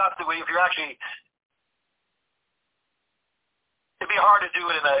 It would be tough if you're actually. It'd be hard to do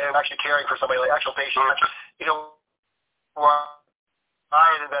it in actually caring for somebody, like actual patient. Where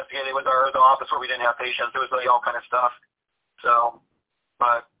I had investigated with the office where we didn't have patients. It was like all kind of stuff. So,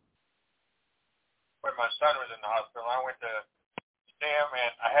 but when my son was in the hospital, I went to see him,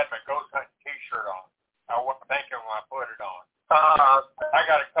 and I had my ghost hunting T-shirt on. I wouldn't thank him when I put it on. I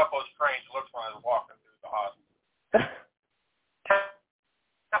got a couple of strange looks when I was walking through the hospital.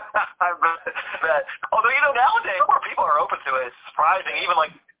 I bet. Although, nowadays, more people are open to it. It's surprising. Even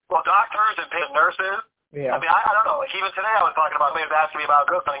doctors and nurses. Yeah. I mean, I don't know. Like, even today I was talking about, somebody was asking me about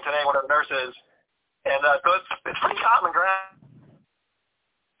ghost hunting today, one of the nurses. And so it's pretty common ground.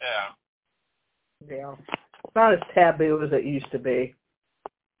 Yeah. Yeah. It's not as taboo as it used to be.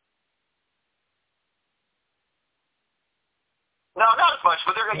 No, not as much.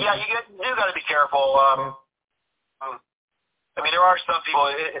 But you got to be careful. I mean, there are some people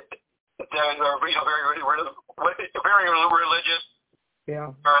that are very religious.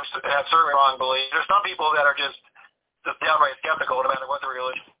 Yeah. Or have certain wrong beliefs. There's some people that are just downright skeptical, no matter what the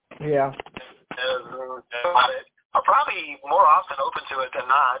religion. Yeah. Are probably more often open to it than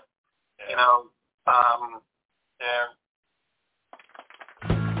not. Yeah. Yeah.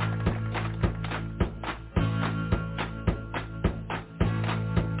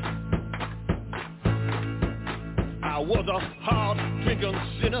 I was a hard-drinking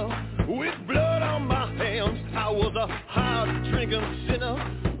sinner with blood on my hands. I was a hard-drinking sinner,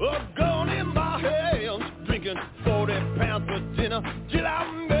 a gun in my hands, drinking 40 pounds for dinner till I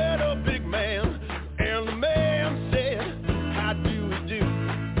met a big man, and the man said, "How do we do?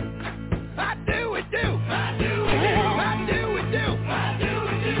 How do we do? How do we do? How do we do? How do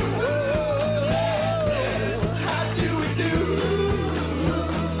we do? Oh, how do we do?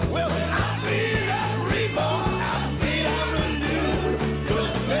 Well, I feel like reborn.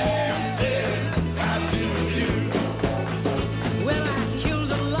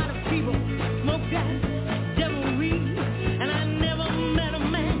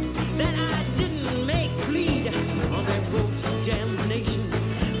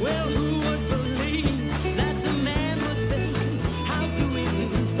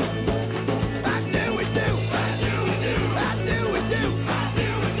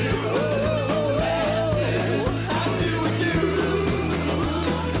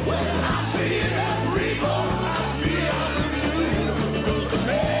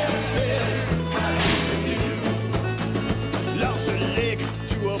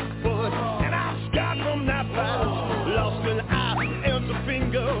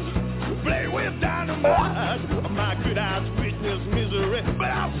 My good eyes witness misery,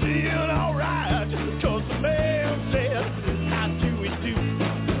 but I'm seeing alright, 'cause the man said, how do we do?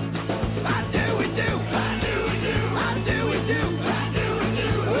 How do we do? How do we do? How do we do? How do we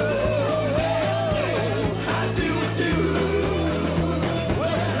do? Oh, how do we do?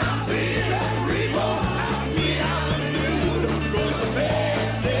 Well, I feel like reborn, I feel I'm new, 'cause the man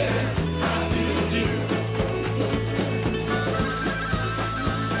said, how do we do?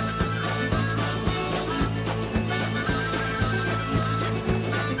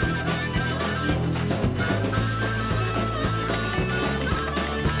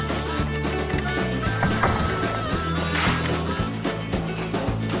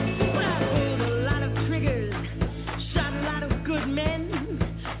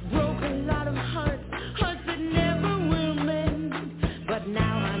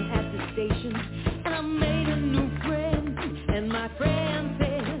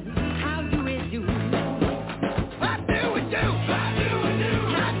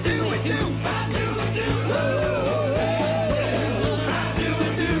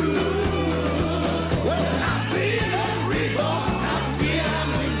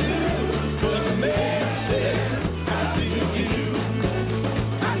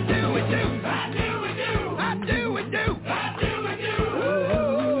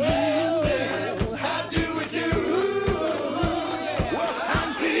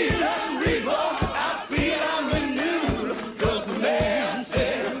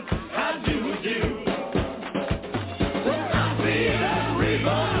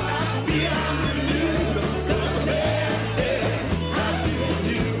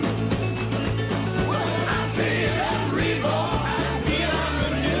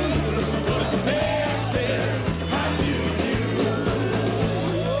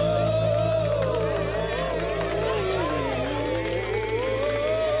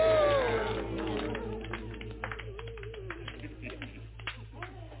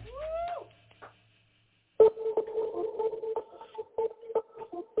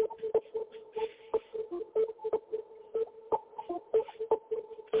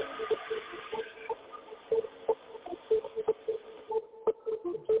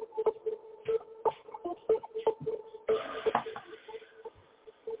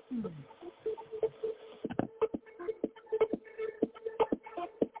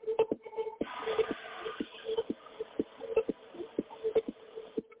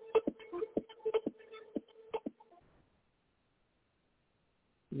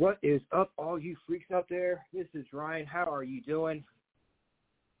 What is up, all you freaks out there? This is Ryan. How are you doing?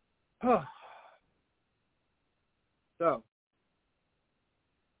 So,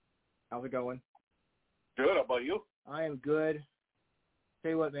 how's it going? Good. How about you? I am good.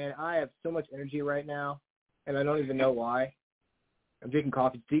 Tell you what, man, I have so much energy right now, and I don't even know why. I'm drinking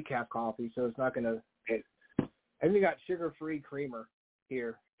coffee, decaf coffee, so it's not going to – I even got sugar-free creamer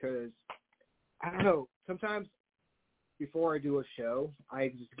here because, I don't know, sometimes before I do a show, I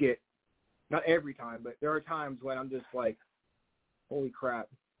just get – not every time, but there are times when I'm just like, holy crap.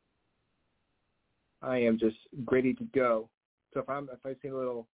 I am just ready to go. So if I seem a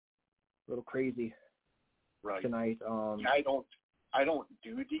little crazy tonight, I don't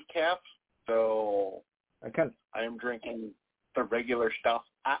do decaf, so I am drinking the regular stuff.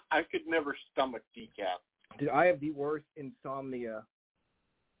 I could never stomach decaf. Dude, I have the worst insomnia.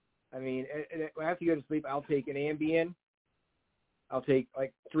 I mean, when I have to go to sleep, I'll take an Ambien. I'll take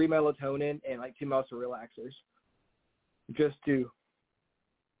like 3 melatonin and like 2 muscle relaxers, just to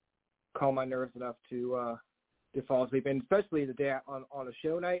calm my nerves enough to fall asleep. And especially the day on a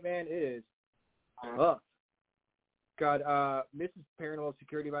show night, man, it is tough. Got Mrs. Paranormal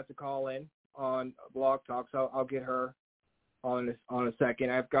Security about to call in on Blog Talk, so I'll get her on a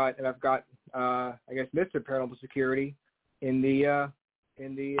second. I've got I guess Mr. Paranormal Security in the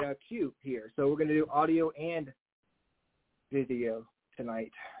queue here. So we're gonna do audio and video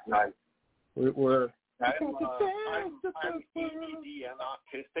tonight. Right. We're I'm ADD and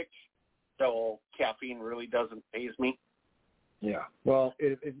autistic, so caffeine really doesn't faze me. Yeah. Well,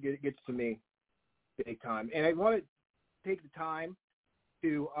 it gets to me big time, and I want to take the time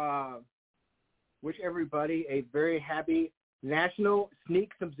to wish everybody a very happy National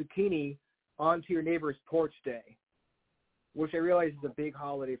Sneak Some Zucchini Onto Your Neighbor's Porch Day, which I realize is a big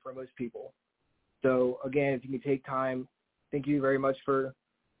holiday for most people. So, again, if you can take time, thank you very much for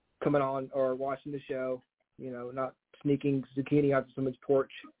coming on or watching the show, not sneaking zucchini onto someone's porch.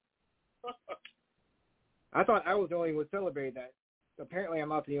 I thought I was the only one celebrating that. Apparently, I'm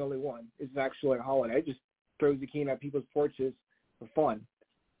not the only one. It's actually a holiday. I just throw zucchini at people's porches for fun.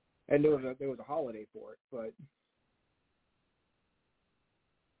 And there was a holiday for it, but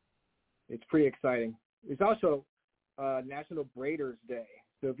it's pretty exciting. It's also National Braiders Day.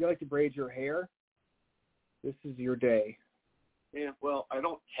 So if you like to braid your hair, this is your day. Yeah, well, I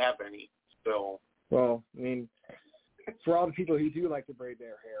don't have any, so. Well, I mean, for all the people who do like to braid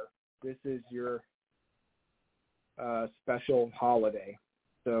their hair, this is your special holiday.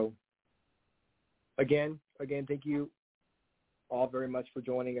 So, again, thank you all very much for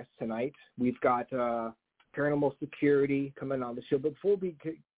joining us tonight. We've got Paranormal Security coming on the show. But before we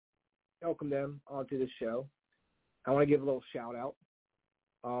welcome them onto the show, I want to give a little shout-out.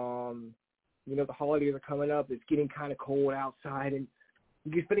 The holidays are coming up. It's getting kind of cold outside, and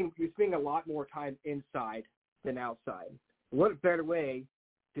you're spending a lot more time inside than outside. What better way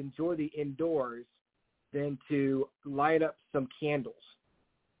to enjoy the indoors than to light up some candles?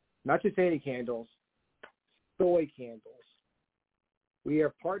 Not just any candles, soy candles. We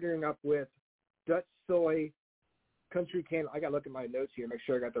are partnering up with Dutch Soy Country Candle. I got to look at my notes here, make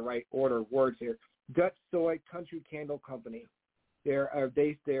sure I got the right order of words here. Dutch Soy Country Candle Company. They're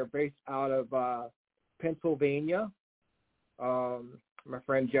based out of Pennsylvania. My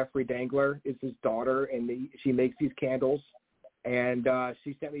friend Jeffrey Dangler is his daughter, and she makes these candles. And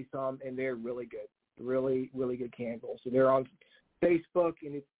she sent me some, and they're really good, really, really good candles. So they're on Facebook,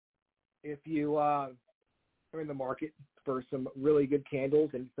 and if you are in the market for some really good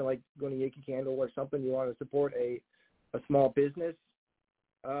candles and you feel like going to Yankee Candle or something, you want to support a small business,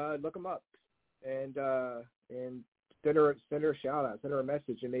 look them up and send her a shout out, send her a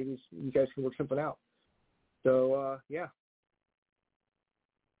message, and maybe you guys can work something out. So yeah.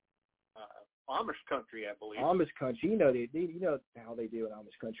 Amish country, I believe. Amish country, you know how they do in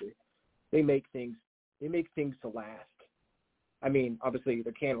Amish country. They make things to last. I mean, obviously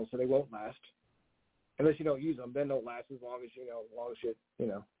they're candles, so they won't last unless you don't use them. Then they'll last as long as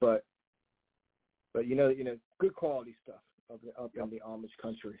But good quality stuff up in the Amish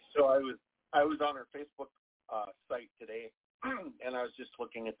country. So I was on her Facebook site today, and I was just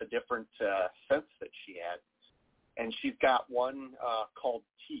looking at the different scents that she had, and she's got one called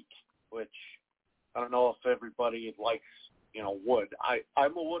teak, which I don't know if everybody likes, wood.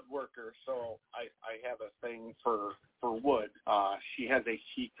 I'm a woodworker, so I have a thing for wood. She has a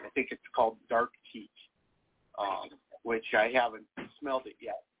teak, I think it's called dark teak, which I haven't smelled it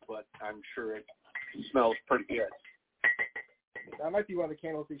yet, but I'm sure it smells pretty good. That might be one of the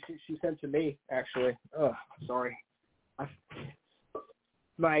candles that she sent to me, actually. Oh, sorry.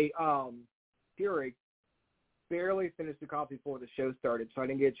 My Keurig barely finished the coffee before the show started, so I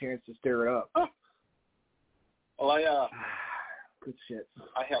didn't get a chance to stir it up. Oh. Well, good shit.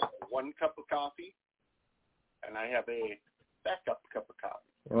 I have 1 cup of coffee, and I have a backup cup of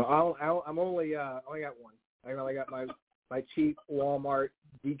coffee. Well, I only got one. I only got my cheap Walmart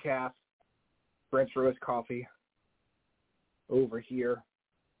decaf French roast coffee over here.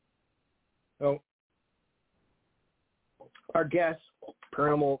 So, our guest,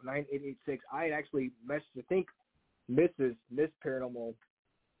 Paranormal 9886, I had actually messaged, I think, Miss Paranormal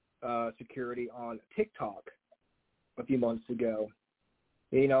Security on TikTok a few months ago.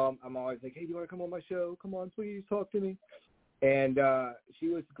 You know, I'm always like, hey, do you want to come on my show? Come on, please, talk to me. And she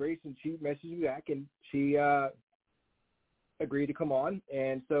was gracious, and she messaged me back, and she agreed to come on.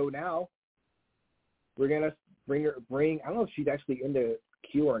 And so now we're going to bring, I don't know if she's actually into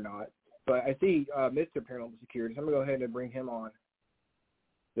Q or not, but I see Mr. Paranormal Security, so I'm going to go ahead and bring him on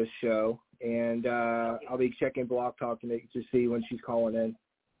the show. And I'll be checking Blog Talk to see when she's calling in.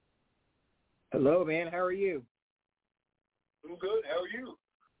 Hello, man. How are you? I'm good. How are you?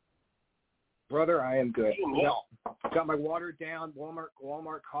 Brother, I am good. Yeah. Got my watered down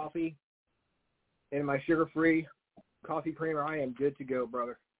Walmart coffee and my sugar-free coffee creamer. I am good to go,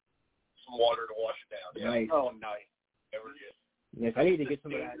 brother. Some water to wash it down. Yeah. Nice. Oh, nice. Never good. Yes, I need to get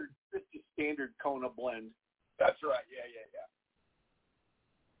some of that. This is standard Kona blend. That's right. Yeah.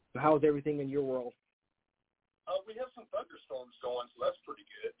 So how's everything in your world? We have some thunderstorms going, so that's pretty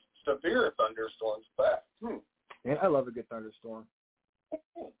good. Severe thunderstorms, in fact. Man, I love a good thunderstorm.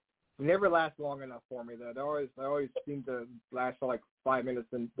 They never last long enough for me, though. They always seem to last for like 5 minutes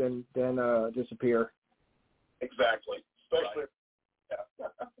and then disappear. Exactly. Especially. Right.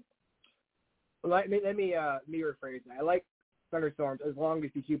 Yeah. Let me rephrase that. I like thunderstorms as long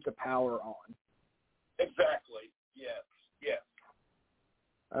as you keep the power on. Exactly. Yes.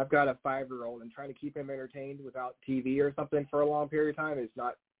 I've got a 5-year-old, and trying to keep him entertained without TV or something for a long period of time is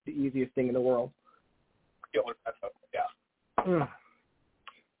not the easiest thing in the world. Yeah.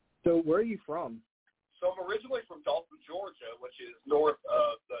 So where are you from? So I'm originally from Dalton, Georgia, which is north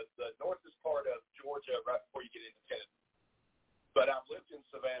of the northest part of Georgia, right before you get into Tennessee. But I've lived in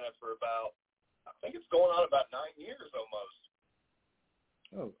Savannah for about, I think it's going on about 9 years almost.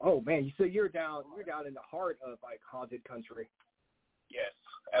 Oh man! So you're down in the heart of like haunted country. Yes,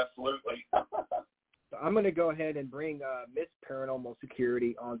 absolutely. So I'm going to go ahead and bring Miss Paranormal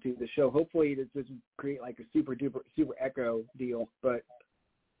Security onto the show. Hopefully this doesn't create like a super echo deal, but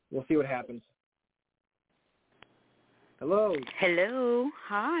we'll see what happens. Hello. Hello.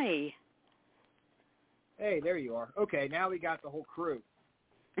 Hi. Hey, there you are. Okay, now we got the whole crew.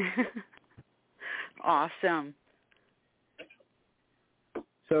 Awesome.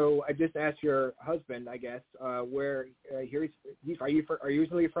 So I just asked your husband, I guess, where are you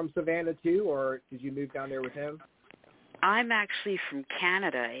originally from Savannah too, or did you move down there with him? I'm actually from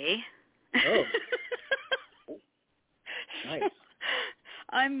Canada, eh? Oh. Nice.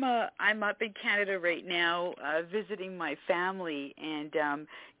 I'm up in Canada right now, visiting my family and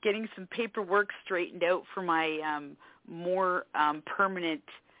getting some paperwork straightened out for my more permanent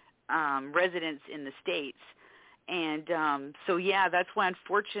residence in the States. And so yeah, that's why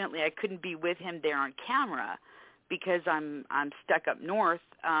unfortunately I couldn't be with him there on camera because I'm stuck up north.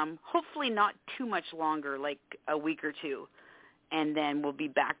 Hopefully not too much longer, like a week or two, and then we'll be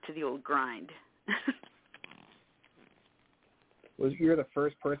back to the old grind. Well, you're the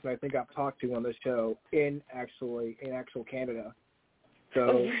first person I think I've talked to on this show in actual Canada.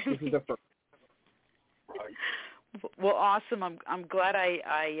 So this is the first. Well, awesome. I'm glad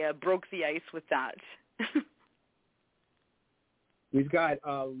I broke the ice with that. We've got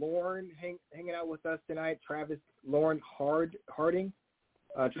Lauren hanging out with us tonight. Lauren Harding,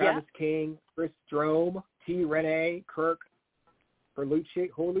 Travis King, Chris Drome, T. Renee, Kirk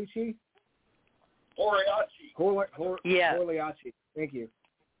Horiachi. Thank you.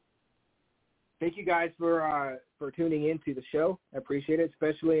 Thank you guys for tuning into the show. I appreciate it,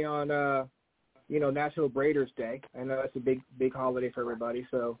 especially on National Breeders' Day. I know that's a big holiday for everybody,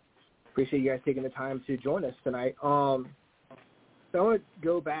 so appreciate you guys taking the time to join us tonight. So I want to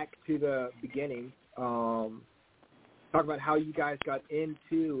go back to the beginning, talk about how you guys got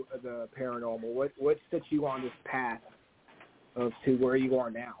into the paranormal. What set you on this path to where you are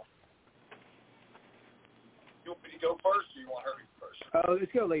now? You want me to go first, or you want her to go first?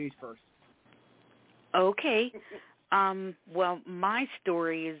 Let's go ladies first. Okay. Well, my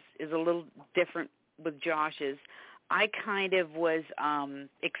story is a little different with Josh's. I kind of was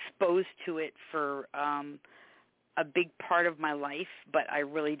exposed to it for a big part of my life, but I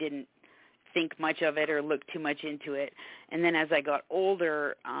really didn't think much of it or look too much into it. And then as I got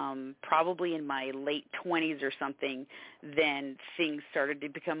older, probably in my late 20s or something, then things started to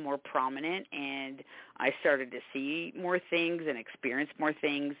become more prominent, and I started to see more things and experience more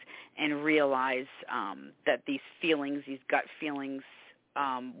things and realize that these feelings, these gut feelings,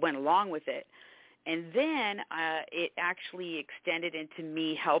 went along with it. And then it actually extended into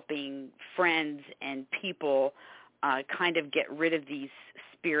me helping friends and people kind of get rid of these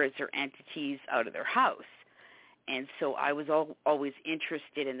spirits or entities out of their house. And so I was always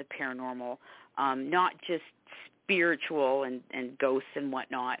interested in the paranormal, not just spiritual and ghosts and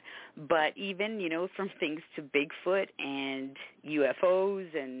whatnot, but even, from things to Bigfoot and UFOs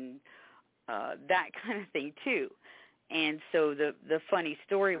and that kind of thing too. And so the funny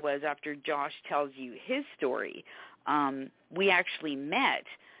story was, after Josh tells you his story, we actually met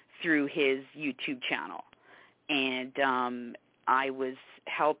through his YouTube channel. And I was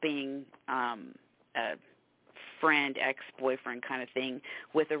helping a friend, ex-boyfriend kind of thing,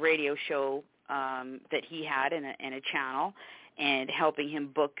 with a radio show that he had in a channel, and helping him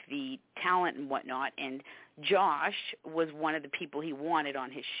book the talent and whatnot. And Josh was one of the people he wanted on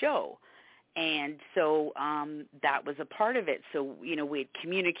his show. And so that was a part of it. So, we had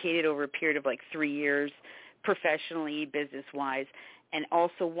communicated over a period of like 3 years, professionally, business-wise, and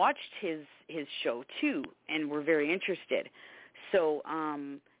also watched his show too, and were very interested. So,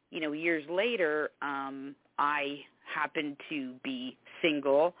 years later, I happened to be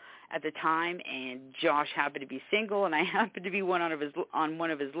single at the time, and Josh happened to be single, and I happened to be on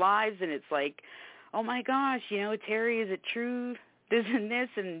one of his lives, and it's like, oh my gosh, Terry, is it true? This and this,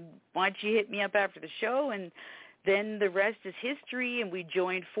 and why don't you hit me up after the show? And then the rest is history, and we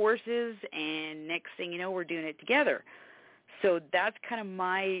joined forces, and next thing you know, we're doing it together. So that's kind of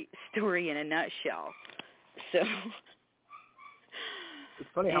my story in a nutshell. So it's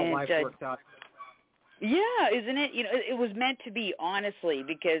funny how life works out. Yeah, isn't it? It was meant to be, honestly,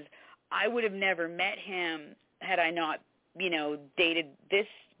 because I would have never met him had I not, dated this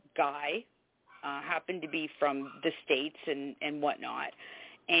guy. Happened to be from the States and whatnot,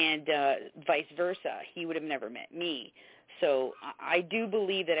 and vice versa. He would have never met me. So I do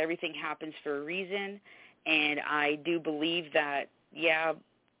believe that everything happens for a reason, and I do believe that,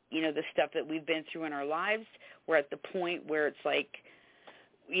 the stuff that we've been through in our lives, we're at the point where it's like,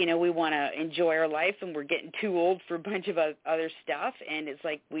 we want to enjoy our life, and we're getting too old for a bunch of other stuff, and it's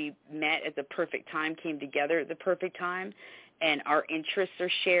like we met at the perfect time, came together at the perfect time, and our interests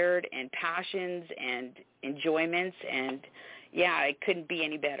are shared, and passions and enjoyments, and it couldn't be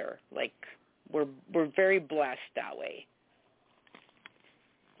any better. Like, we're very blessed that way.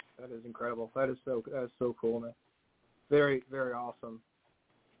 That is incredible. That is so cool, man. Very, very awesome.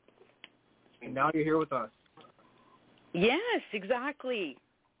 And now you're here with us. Yes, exactly.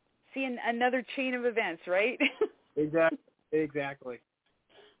 See, another chain of events, right? Exactly.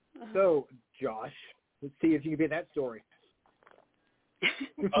 So, Josh, let's see if you can beat that story.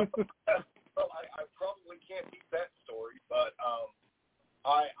 Well, I probably can't beat that story, but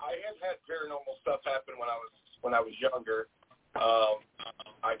I have had paranormal stuff happen when I was younger.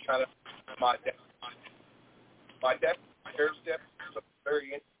 I kind of my dad sheriff's deputy, so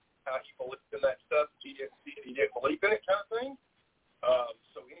very interesting how he believed in that stuff. He didn't see it, he didn't believe in it, kind of thing.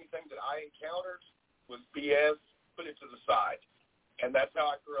 So anything that I encountered was BS. Put it to the side, and that's how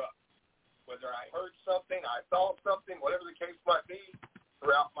I grew up. Whether I heard something, I saw something, whatever the case might be,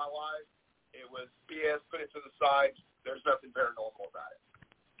 throughout my life, it was BS, put it to the side. There's nothing paranormal about it.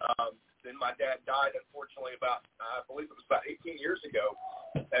 Then my dad died, unfortunately, I believe it was about 18 years ago.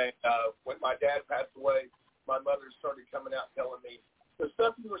 And when my dad passed away, my mother started coming out telling me, the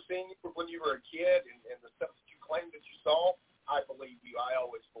stuff you were seeing when you were a kid and the stuff that you claimed that you saw, I believe you. I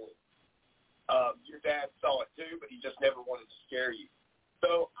always believe. Your dad saw it too, but he just never wanted to scare you.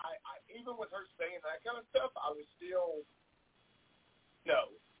 So I even with her saying that kind of stuff, I was still no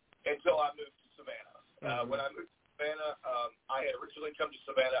until I moved to Savannah. When I moved to Savannah, I had originally come to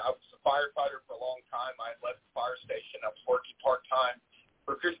Savannah. I was a firefighter for a long time. I had left the fire station. I was working part-time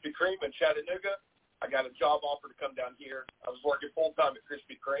for Krispy Kreme in Chattanooga. I got a job offer to come down here. I was working full-time at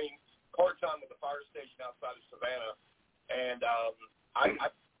Krispy Kreme, part-time at the fire station outside of Savannah. And I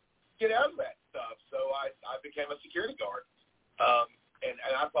get out of that stuff, so I became a security guard. And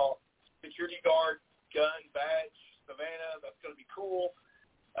I thought, security guard, gun, badge, Savannah, that's going to be cool.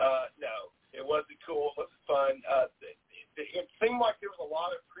 No, it wasn't cool. It wasn't fun. It seemed like there was a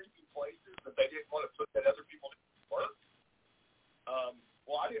lot of creepy places that they didn't want to put that other people didn't work.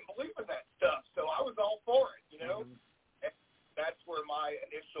 Well, I didn't believe in that stuff, so I was all for it, And that's where my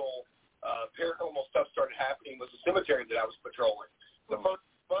initial paranormal stuff started happening, was a cemetery that I was patrolling. The first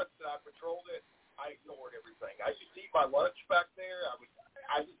months that I patrolled it, I ignored everything. I used to eat my lunch back there.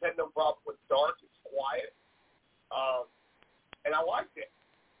 I just had no problem with dark. It's quiet. And I liked it.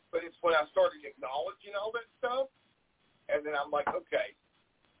 But it's when I started acknowledging all that stuff, and then I'm like, okay,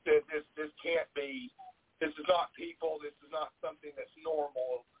 this can't be, this is not people, this is not something that's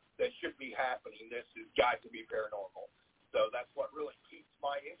normal, that should be happening. This has got to be paranormal. So that's what really piqued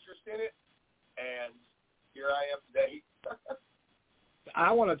my interest in it, and here I am today.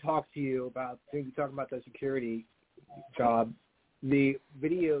 I want to talk to you about, since you're talking about the security job, the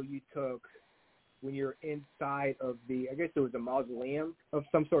video you took when you're inside of the, I guess it was a mausoleum of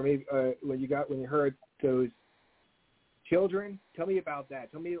some sort, maybe when you heard those children. Tell me about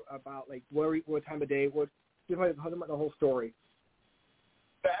that. Tell me about like what time of day, tell me about the whole story.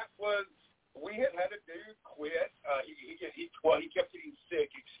 That was, we had a dude quit. He kept getting sick,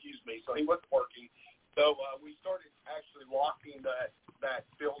 so he wasn't working. So we started actually locking that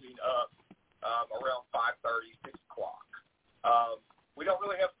building up around 5:30, 6 o'clock. We don't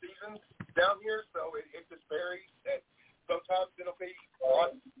really have seasons down here, so it just varies. And sometimes it'll be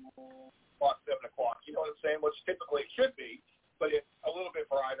on 7 o'clock. You know what I'm saying? Which typically it should be, but it's a little bit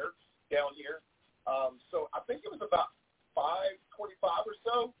brighter down here. So I think it was about 5:25 or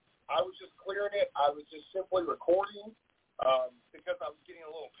so. I was just clearing it. I was just simply recording because I was getting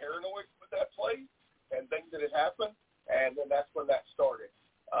a little paranoid with that place and things that had happened. And then that's when that started.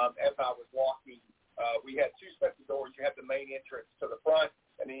 As I was walking, we had two sets of doors. You had the main entrance to the front,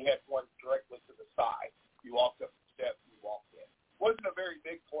 and then you had one directly to the side. You walked up the steps and you walked in. It wasn't a very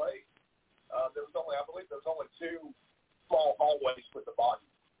big place. I believe there was only two small hallways with the body,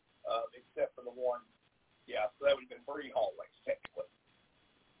 except for the one. Yeah, so that would have been 3 hallways, technically.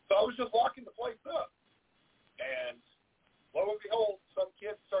 So I was just locking the place up. And lo and behold, some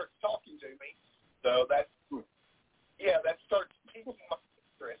kid starts talking to me. So that starts piquing my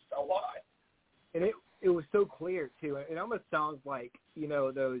interest a lot. And it was so clear, too. It almost sounds like,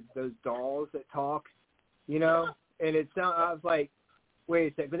 those dolls that talk, And I was like,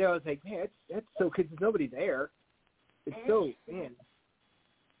 wait a second. But then I was like, man, that's so, because there's nobody there. It's so, man.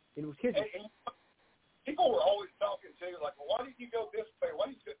 And it was kids. And people were always talking to, like, well, why did you go this way?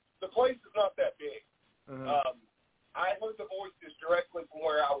 The place is not that big. Uh-huh. I heard the voices directly from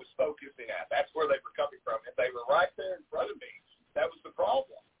where I was focusing at. That's where they were coming from. And they were right there in front of me. That was the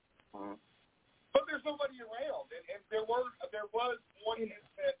problem. Uh-huh. But there's nobody around. And there was one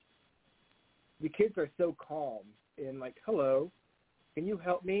incident. The kids are so calm and like, hello, can you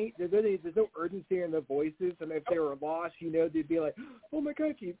help me? There's no urgency in their voices. I mean, if they were lost, they'd be like, oh, my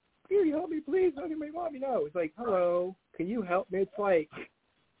God, can you help me, please? How can my mommy know? It's like, hello, can you help me? It's like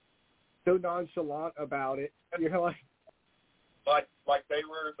so nonchalant about it. You're like they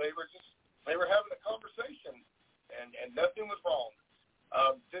were having a conversation, and nothing was wrong.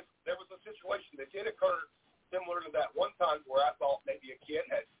 There was a situation that did occur similar to that one time where I thought maybe a kid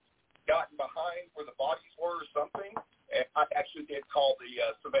had gotten behind where the bodies were or something, and I actually did call the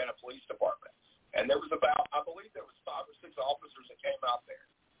Savannah Police Department. And there was I believe there was 5 or 6 officers that came out there.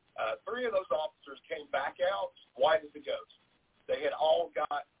 3 of those officers came back out white as a ghost. They had all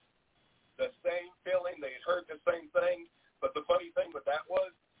got the same feeling. They had heard the same thing. But the funny thing with that was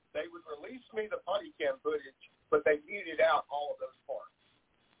they would release me the body cam footage, but they muted out all of those parts.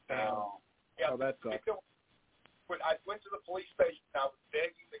 Oh, that sucks. When I went to the police station, I was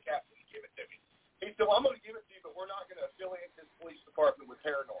begging the captain to give it to me. He said, well, I'm going to give it to you, but we're not going to affiliate this police department with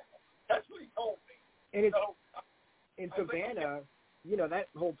paranormal. That's what he told me. And it's, in Savannah, that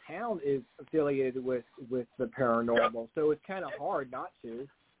whole town is affiliated with the paranormal, so it's kind of hard not to,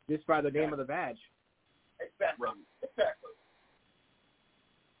 just by the name of the badge. Exactly.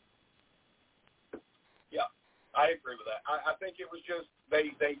 Yeah, I agree with that. I think it was just they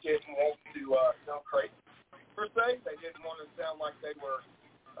didn't want to sound crazy, per se. They didn't want to sound like they were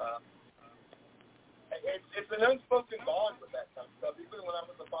it's an unspoken bond with that kind of stuff. Even when I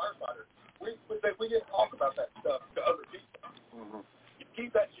was a firefighter, we didn't talk about that stuff to other people. Mm-hmm. You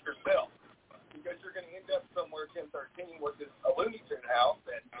keep that to yourself because you're going to end up somewhere 1013, which is a Looney Tune house,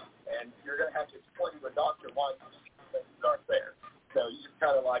 and you're going to have to explain to a doctor why things aren't there. So you're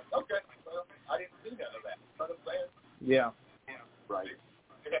kind of like, okay, well, I didn't see none of that. You know what I'm saying? Yeah. Right.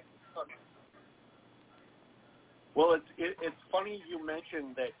 Well, it's funny you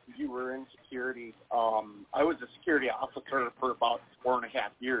mentioned that you were in security. I was a security officer for about 4.5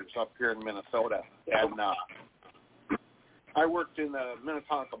 years up here in Minnesota, and I worked in the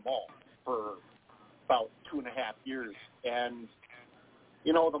Minnetonka Mall for about 2.5 years. And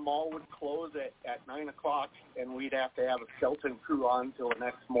the mall would close at 9 o'clock, and we'd have to have a skeleton crew on till the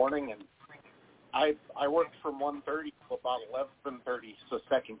next morning. And I worked from 1:30 to about 11:30, so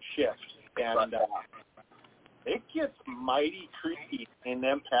second shift, and it gets mighty creepy in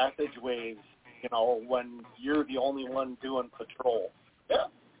them passageways, you know, when you're the only one doing patrol. Yeah,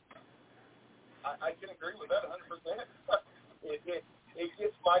 I can agree with that 100%. It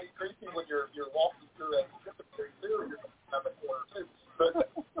gets mighty creepy when you're walking through a cemetery too, you're on the corner too. But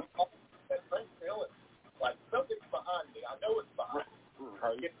that same feeling, like something's behind me. I know it's behind me.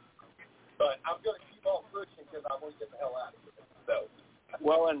 Right. But I'm going to keep on pushing because I want to get the hell out of here. So.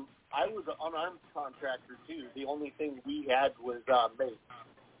 Well, and I was an unarmed contractor, too. The only thing we had was mace.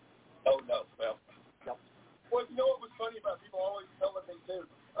 Oh, no. Well, no. Well, you know what was funny about people always telling me, too?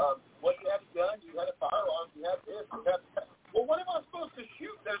 What, you had a gun, you had a firearm, you had this, you had that. Well, what am I supposed to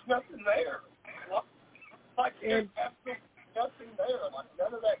shoot? There's nothing there. Like, there's absolutely nothing there. Like,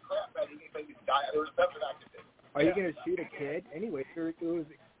 none of that crap had anything to die. There was nothing I could do. Are you going to shoot a kid? Anyway, it was...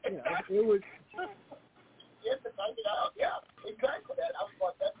 You know, it was. You have to find it out. Yeah, exactly. I was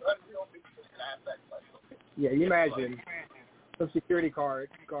like, that's unreal. People just ask that question. Yeah, you imagine some security guard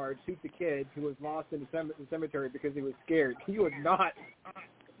shoots a kid who was lost in the cemetery because he was scared. He would not.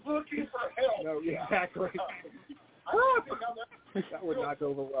 Looking for help. No, exactly. That would not go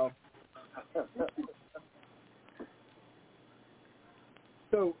over well.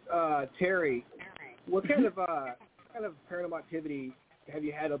 So, Terry, what kind of paranormal activity have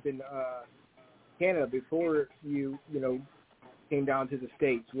you had up in Canada before you came down to the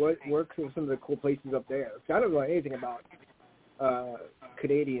States? What are some of the cool places up there? I don't know anything about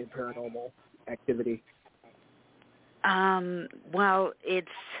Canadian paranormal activity. Well,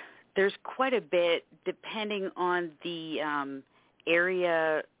 there's quite a bit depending on the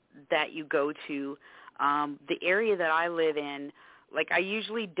area that you go to. The area that I live in, like, I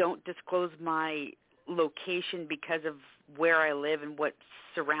usually don't disclose my location because of where I live and what's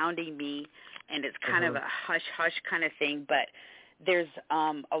surrounding me, and it's kind of a hush-hush kind of thing, but there's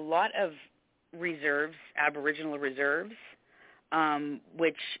a lot of reserves, Aboriginal reserves,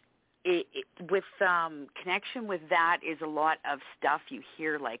 which with connection with that is a lot of stuff you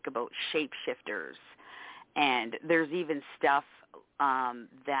hear, like, about shapeshifters, and there's even stuff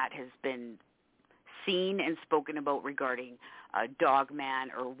that has been seen and spoken about regarding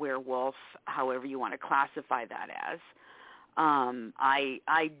dogman or werewolf, however you want to classify that as.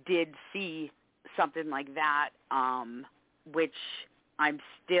 I did see something like that, which I'm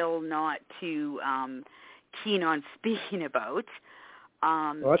still not too keen on speaking about.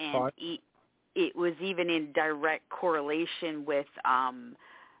 Well, that's and it was even in direct correlation with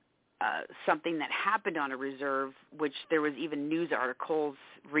something that happened on a reserve, which there was even news articles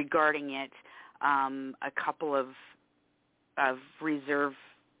regarding it. A couple of reserve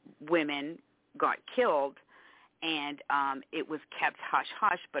women got killed, and it was kept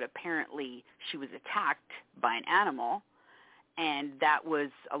hush-hush, but apparently she was attacked by an animal, and that was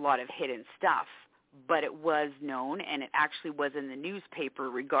a lot of hidden stuff. But it was known, and it actually was in the newspaper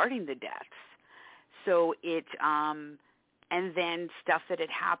regarding the deaths. So it, and then stuff that had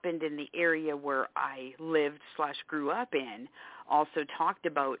happened in the area where I lived/grew up in also talked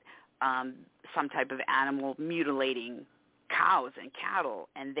about some type of animal mutilating cows and cattle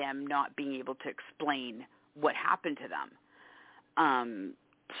and them not being able to explain what happened to them.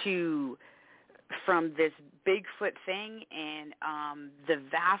 From this Bigfoot thing and the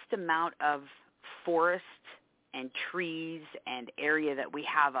vast amount of forest and trees and area that we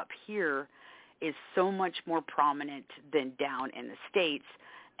have up here is so much more prominent than down in the States.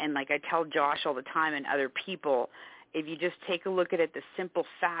 And like I tell Josh all the time and other people, if you just take a look at it, the simple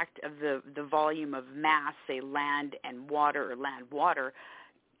fact of the volume of mass, say land and water or land water,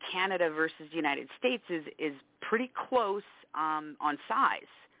 Canada versus the United States is pretty close on size,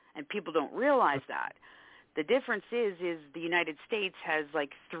 and people don't realize that. The difference is the United States has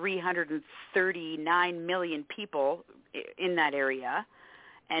like 339 million people in that area,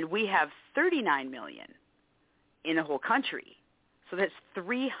 and we have 39 million in the whole country. So that's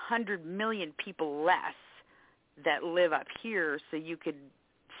 300 million people less that live up here, so you could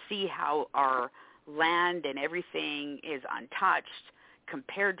see how our land and everything is untouched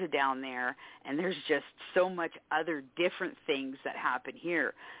compared to down there, and there's just so much other different things that happen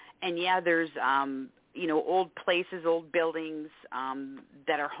here. And yeah, there's old places, old buildings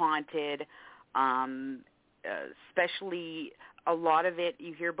that are haunted, especially a lot of it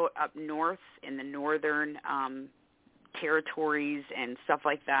you hear about up north in the northern territories and stuff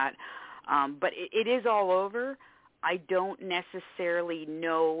like that. But it is all over. I don't necessarily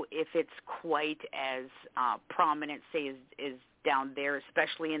know if it's quite as prominent, say, as down there,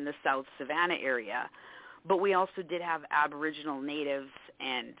 especially in the South Savannah area. but we also did have Aboriginal natives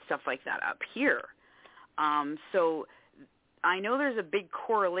and stuff like that up here. So I know there's a big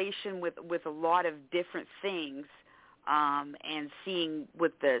correlation with a lot of different things, and seeing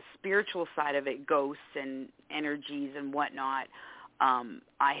with the spiritual side of it, ghosts and energies and whatnot.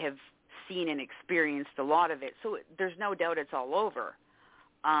 I have seen and experienced a lot of it, so there's no doubt it's all over.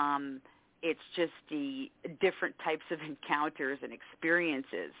 It's just the different types of encounters and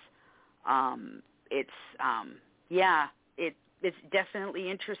experiences. It's definitely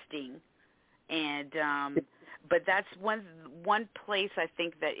interesting, and but that's one place I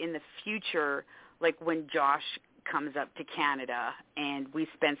think that in the future, like when Josh comes up to Canada and we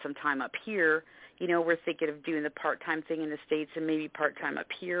spend some time up here, you know, we're thinking of doing the part-time thing in the States and maybe part-time up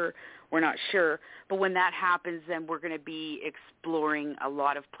here. We're not sure. But when that happens, then we're going to be exploring a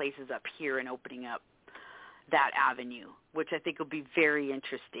lot of places up here and opening up that avenue, which I think will be very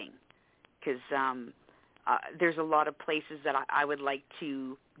interesting, because there's a lot of places that I would like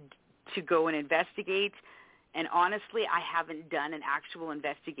to go and investigate. And honestly, I haven't done an actual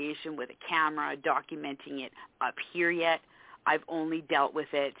investigation with a camera documenting it up here yet. I've only dealt with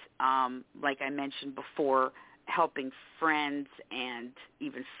it, like I mentioned before, helping friends and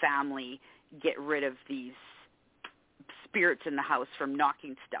even family get rid of these spirits in the house from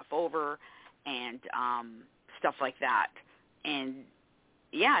knocking stuff over and stuff like that. And,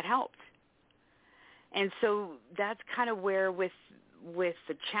 yeah, it helped. And so that's kind of where with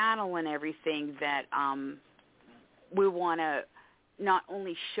the channel and everything that we want to not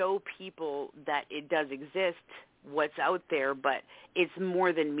only show people that it does exist, what's out there, but it's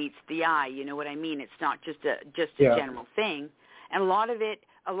more than meets the eye. You know what I mean? It's not just a general thing. And a lot of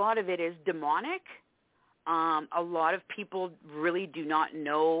it is demonic. A lot of people really do not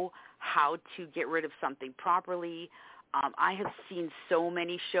know how to get rid of something properly. I have seen so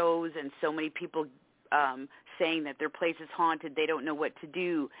many shows and so many people saying that their place is haunted. They don't know what to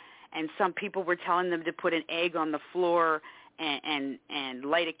do. And some people were telling them to put an egg on the floor and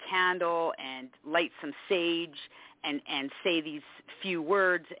light a candle and light some sage and say these few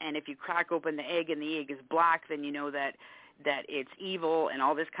words. And if you crack open the egg and the egg is black, then you know that it's evil and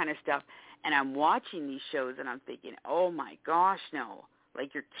all this kind of stuff. And I'm watching these shows and I'm thinking, oh, my gosh, no.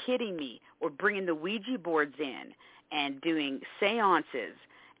 Like, you're kidding me. Or bringing the Ouija boards in and doing seances.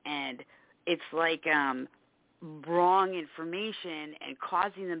 And it's like wrong information and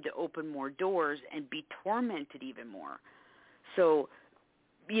causing them to open more doors and be tormented even more. So,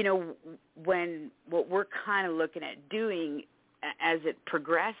 you know, what we're kind of looking at doing as it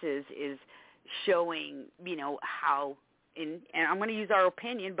progresses is showing, you know, how, and I'm going to use our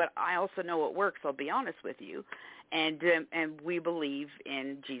opinion, but I also know what works, I'll be honest with you, and we believe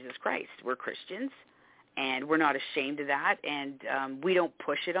in Jesus Christ. We're Christians, and we're not ashamed of that, and we don't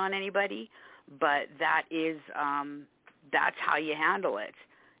push it on anybody, but that is, that's how you handle it.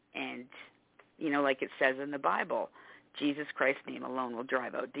 And, you know, like it says in the Bible, Jesus Christ's name alone will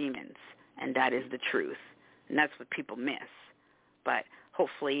drive out demons, and that is the truth. And that's what people miss. But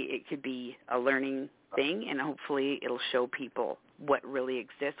hopefully it could be a learning thing, and hopefully it'll show people what really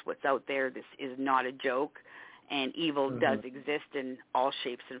exists, what's out there. This is not a joke, and evil does exist in all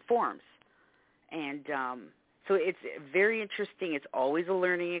shapes and forms. And so it's very interesting. It's always a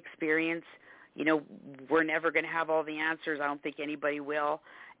learning experience. You know, we're never going to have all the answers. I don't think anybody will.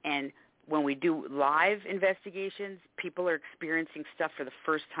 And when we do live investigations, people are experiencing stuff for the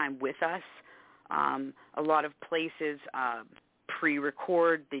first time with us. A lot of places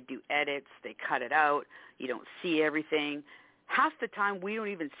pre-record, they do edits, they cut it out, you don't see everything. Half the time we don't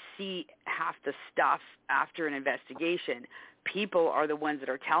even see half the stuff after an investigation. People are the ones that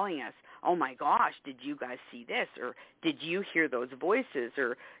are telling us, oh my gosh, did you guys see this? Or did you hear those voices?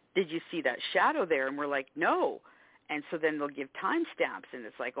 Or did you see that shadow there? And we're like, no. And so then they'll give timestamps, and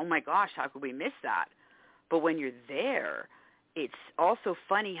it's like, oh my gosh, how could we miss that? But when you're there, it's also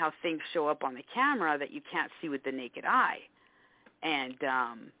funny how things show up on the camera that you can't see with the naked eye. And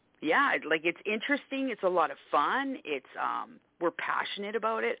yeah, like, it's interesting. It's a lot of fun. It's we're passionate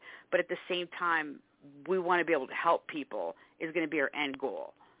about it, but at the same time, we want to be able to help people is going to be our end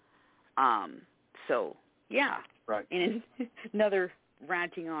goal. So yeah, right. And another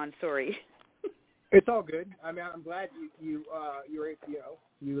ranting on. Sorry. It's all good. I mean, I'm glad you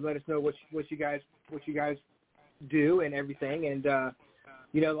let us know what you guys do and everything. And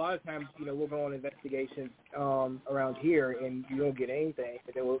you know, a lot of times, you know, we'll go on investigations around here, and you don't get anything,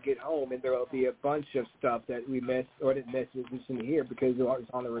 and then we'll get home, and there will be a bunch of stuff that we missed or didn't miss, we didn't hear because it was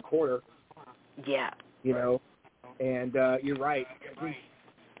on the recorder. Yeah. You know, and you're right.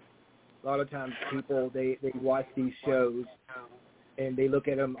 A lot of times people they watch these shows and they look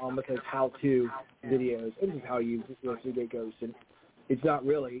at them almost as how-to videos. This is how you investigate ghosts, and it's not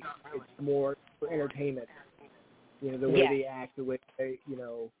really. It's more for entertainment. You know, the way they act, the way they, you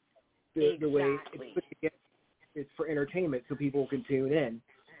know, the way it's put together. It's for entertainment, so people can tune in.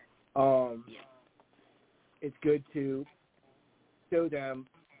 It's good to show them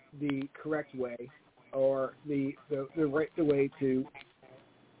the correct way, or the way to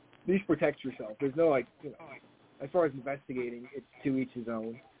at least protect yourself. There's no, like, you know, as far as investigating, it's to each his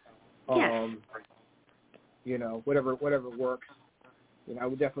own. You know, whatever works. You know, I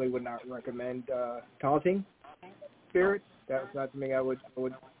would not recommend taunting spirits. That's not something I would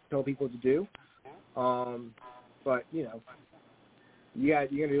tell people to do. But, you know, you're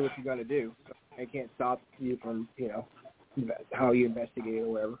gonna do what you're gonna do. So I can't stop you from, you know, how you investigate or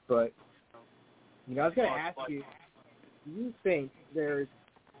whatever. But, you know, I was gonna ask you, do you think there's,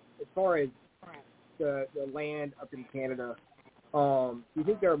 as far as the land up in Canada, do you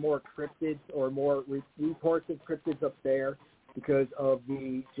think there are more cryptids or more reports of cryptids up there because of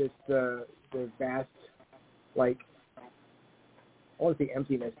the vast, like, I don't want to say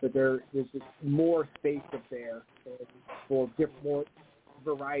emptiness, but there's just more space up there for more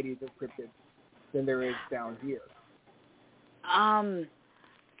varieties of cryptids than there is down here?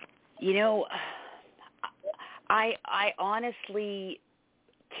 You know, I honestly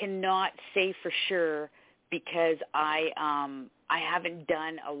cannot say for sure because I haven't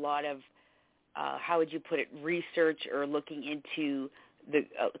done a lot of how would you put it, research or looking into the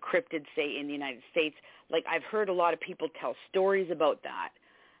cryptids, say, in the United States. Like, I've heard a lot of people tell stories about that.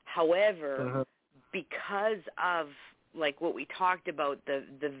 However, because of, like, what we talked about,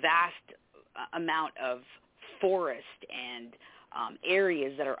 the vast amount of forest and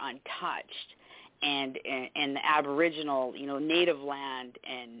areas that are untouched, and the Aboriginal, you know, native land,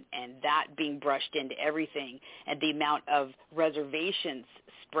 and that being brushed into everything, and the amount of reservations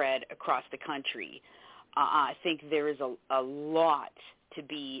spread across the country, I think there is a lot to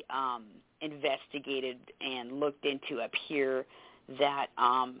be investigated and looked into up here that,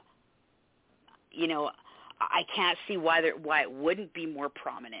 you know, I can't see why it wouldn't be more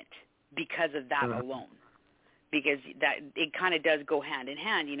prominent because of that alone. Because that it kind of does go hand in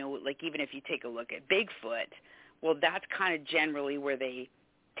hand, you know, like even if you take a look at Bigfoot, well, that's kind of generally where they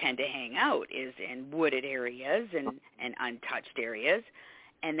tend to hang out, is in wooded areas and untouched areas.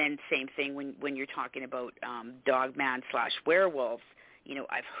 And then same thing when you're talking about dogman / werewolves. You know,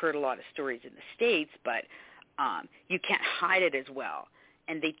 I've heard a lot of stories in the States, but you can't hide it as well.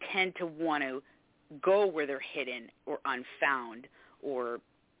 And they tend to want to go where they're hidden or unfound or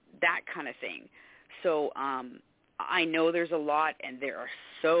that kind of thing. So I know there's a lot, and there are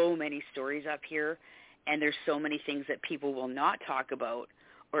so many stories up here, and there's so many things that people will not talk about,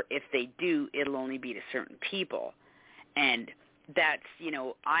 or if they do, it'll only be to certain people. And that's, you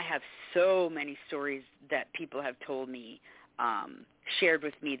know, I have so many stories that people have told me, shared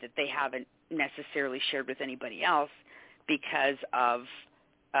with me, that they haven't necessarily shared with anybody else because of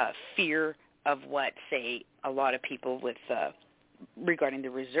fear of what, say, a lot of people with regarding the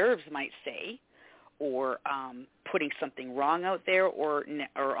reserves might say, or putting something wrong out there, or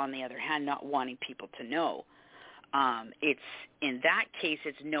on the other hand, not wanting people to know. It's in that case,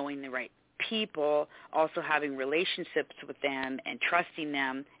 it's knowing the right people, also having relationships with them and trusting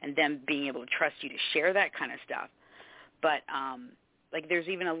them, and them being able to trust you to share that kind of stuff. But like, there's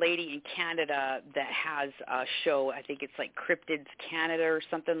even a lady in Canada that has a show, I think it's like Cryptids Canada or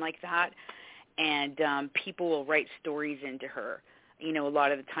something like that, and people will write stories into her. You know, a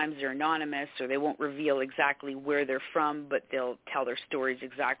lot of the times they're anonymous, or they won't reveal exactly where they're from, but they'll tell their stories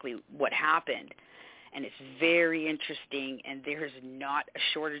exactly what happened. And it's very interesting, and there's not a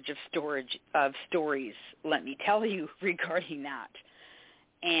shortage of stories, let me tell you, regarding that.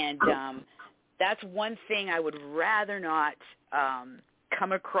 And that's one thing I would rather not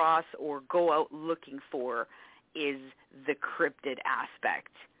come across or go out looking for, is the cryptid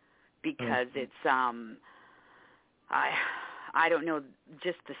aspect, because it's I don't know,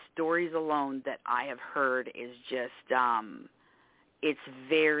 just the stories alone that I have heard is just, it's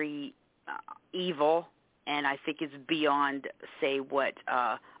very evil, and I think it's beyond, say, what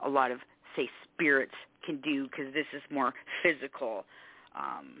a lot of, say, spirits can do, because this is more physical.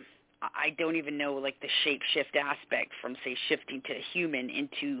 I don't even know, like, the shape-shift aspect from, say, shifting to a human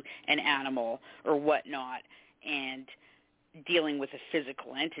into an animal or whatnot, and dealing with a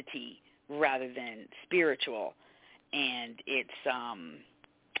physical entity rather than spiritual. And it's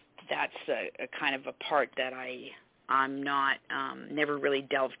that's a kind of a part that I'm not never really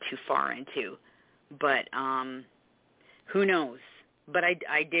delved too far into, but who knows? But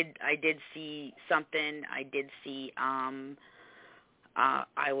I did see something. I did see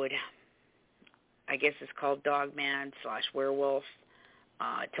I would, I guess it's called Dogman / werewolf.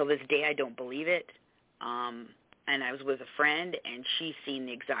 Till this day, I don't believe it. And I was with a friend, and she's seen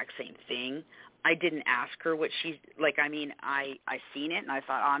the exact same thing. I didn't ask her what she's like. I mean, I seen it, and I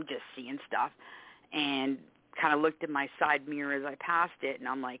thought, I'm just seeing stuff, and kind of looked at my side mirror as I passed it, and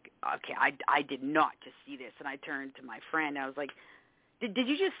I'm like, okay, I did not just see this. And I turned to my friend. I was like, did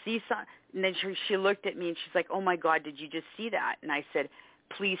you just see something? And then she looked at me, and she's like, oh, my God, did you just see that? And I said,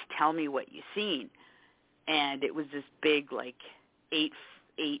 please tell me what you seen. And it was this big, like,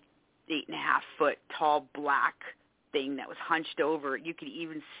 8.5 foot tall black thing that was hunched over. You could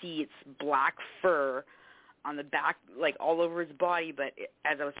even see its black fur on the back, like all over its body. But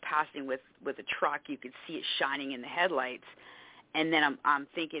as I was passing with a truck, you could see it shining in the headlights. And then I'm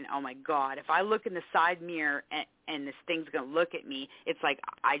thinking, oh my God, if I look in the side mirror and this thing's going to look at me, it's like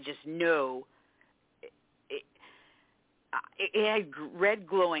I just know. It had red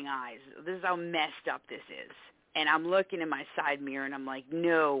glowing eyes. This is how messed up this is. And I'm looking in my side mirror, and I'm like,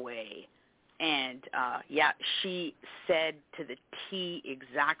 no way. And, yeah, she said to the T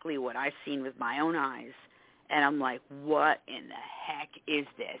exactly what I've seen with my own eyes. And I'm like, what in the heck is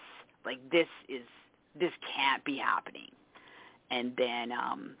this? Like, this can't be happening. And then,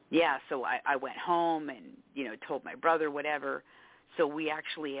 yeah, so I went home and, told my brother whatever. So we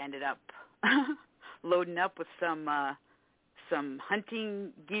actually ended up loading up with some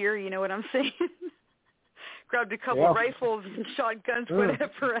hunting gear, you know what I'm saying? Grabbed a couple of rifles and shotguns,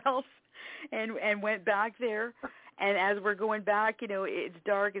 whatever else, and went back there. And as we're going back, it's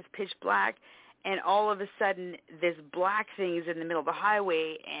dark, it's pitch black, and all of a sudden this black thing is in the middle of the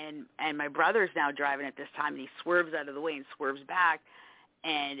highway, and my brother's now driving at this time, and he swerves out of the way and swerves back,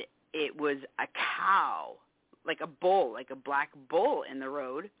 and it was a cow, like a bull, like a black bull in the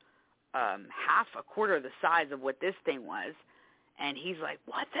road, a quarter of the size of what this thing was. And he's like,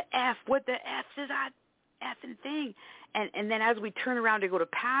 what the F is that effing thing? And then as we turn around to go to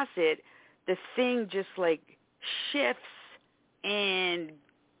pass it, the thing just like shifts and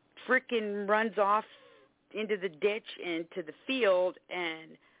frickin' runs off into the ditch into the field,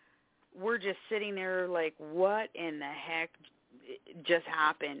 and we're just sitting there like, what in the heck just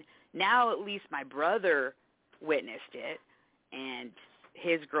happened? Now at least my brother witnessed it, and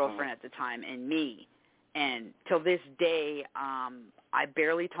his girlfriend at the time, and me. And till this day, I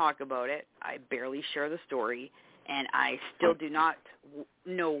barely talk about it. I barely share the story, and I still do not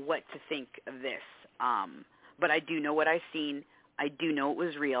know what to think of this. But I do know what I've seen. I do know it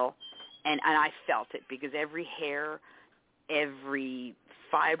was real, and I felt it because every hair, every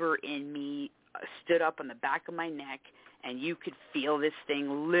fiber in me stood up on the back of my neck, and you could feel this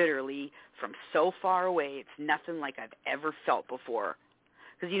thing literally from so far away. It's nothing like I've ever felt before.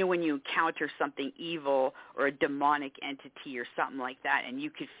 Because, when you encounter something evil or a demonic entity or something like that, and you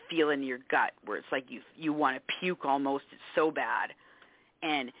could feel in your gut where it's like you want to puke almost, it's so bad.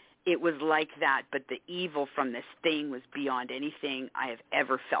 And it was like that, but the evil from this thing was beyond anything I have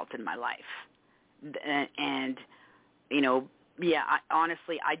ever felt in my life. And yeah,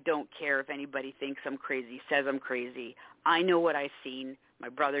 honestly, I don't care if anybody thinks I'm crazy, says I'm crazy. I know what I've seen. My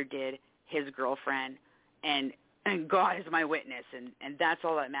brother did, his girlfriend, and God is my witness, and that's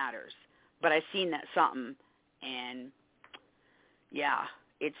all that matters. But I seen that something, and yeah,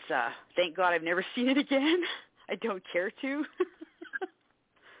 it's thank God I've never seen it again. I don't care to.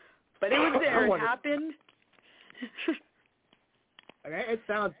 But it was there. It happened.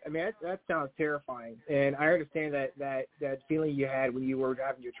 That sounds terrifying, and I understand that feeling you had when you were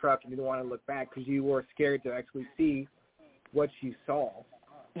driving your truck and you didn't want to look back because you were scared to actually see what you saw.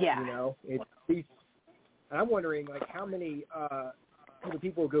 Yeah. And I'm wondering, like, how many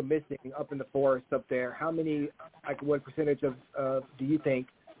people go missing up in the forest up there? How many, like, what percentage of do you think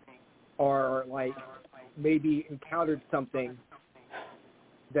are, like, maybe encountered something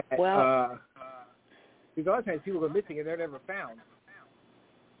that, because a lot of times people go missing and they're never found.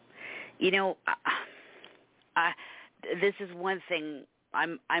 This is one thing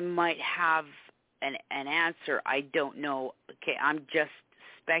I might have an answer. I don't know. Okay, I'm just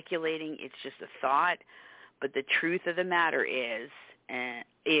speculating. It's just a thought. But the truth of the matter is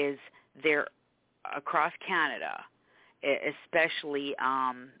there across Canada, especially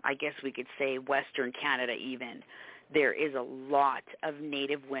I guess we could say Western Canada even, there is a lot of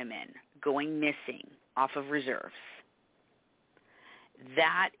Native women going missing off of reserves.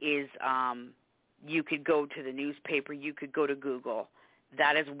 That is, you could go to the newspaper, you could go to Google.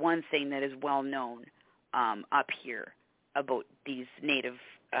 That is one thing that is well known up here about these Native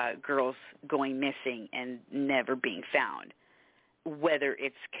girls going missing and never being found. Whether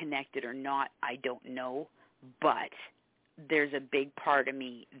it's connected or not, I don't know, but there's a big part of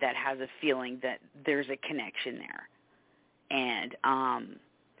me that has a feeling that there's a connection there. And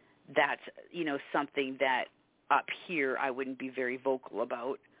that's, something that up here I wouldn't be very vocal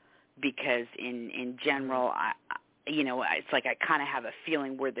about, because in general, it's like I kind of have a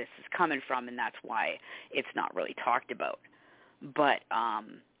feeling where this is coming from, and that's why it's not really talked about. But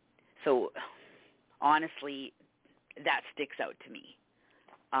so honestly, that sticks out to me.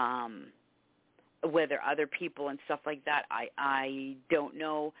 Whether other people and stuff like that, I don't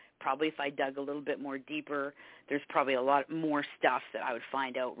know. Probably if I dug a little bit more deeper, there's probably a lot more stuff that I would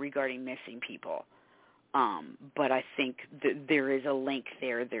find out regarding missing people. But I think there is a link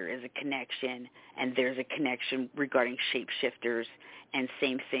there. There is a connection, and there's a connection regarding shapeshifters, and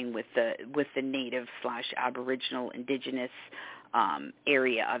same thing with the native/Aboriginal indigenous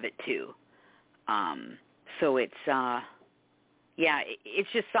area of it too. So it's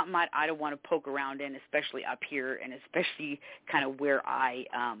it's just something I don't want to poke around in, especially up here, and especially kind of where I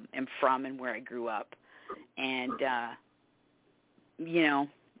am from and where I grew up, and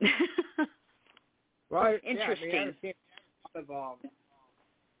Well, interesting. Yeah, I mean,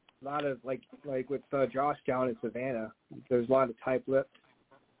 a lot of like with Josh down in Savannah, there's a lot of tight-lipped.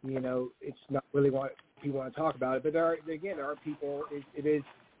 It's not really what people want to talk about it, but there are people. It is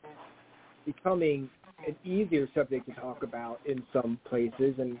becoming an easier subject to talk about in some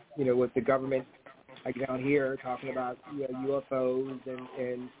places, and with the government like down here talking about UFOs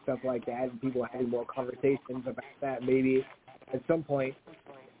and stuff like that, and people having more conversations about that. Maybe at some point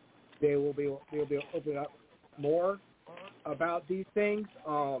they will be able to open up more about these things.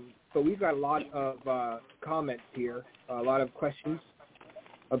 But we've got a lot of comments here, a lot of questions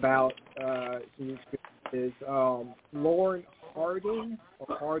about some experiences. Lauren Harding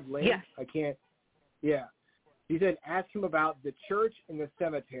or Hardling, yes. I can't. Yeah. He said, ask him about the church and the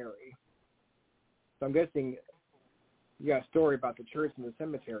cemetery. So I'm guessing you got a story about the church and the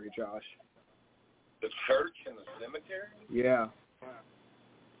cemetery, Josh. The church and the cemetery? Yeah.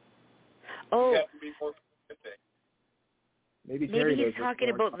 Oh. Maybe he's talking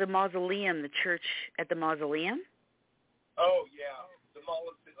about the mausoleum, the church at the mausoleum? Oh, yeah. The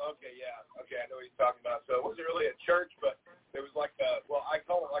mausoleum. Okay, yeah. Okay, I know what he's talking about. So it wasn't really a church, but there was like I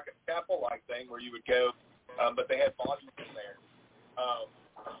call it like a chapel-like thing where you would go, but they had bodies in there.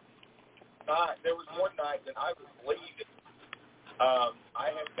 There was one night that I was leaving.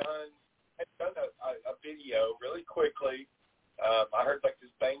 I had done a video really quickly. I heard like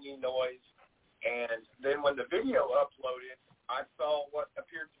this banging noise, and then when the video uploaded, I saw what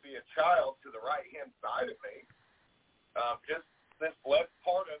appeared to be a child to the right-hand side of me. Just this left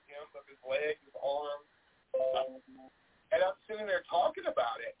part of him, of his leg, his arm, and I'm sitting there talking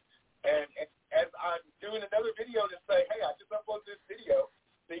about it. And as I'm doing another video to say, hey, I just uploaded this video,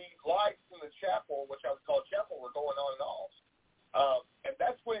 the lights in the chapel, which I would call chapel, were going on and off. And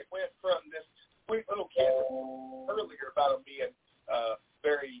that's when it went from this sweet little kid earlier about him being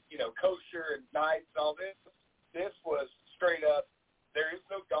very, kosher and nice and all this. This was straight up, there is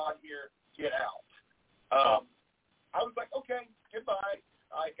no God here, get out. I was like, okay, goodbye.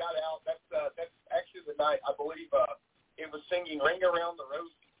 I got out. That's actually the night, I believe, it was singing Ring Around the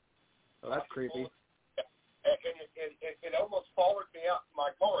Rosie. Oh, that's creepy. And it almost followed me out to my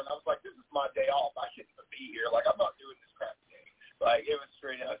car, and I was like, this is my day off. I shouldn't even be here. Like, I'm not doing this crap today. Like, it was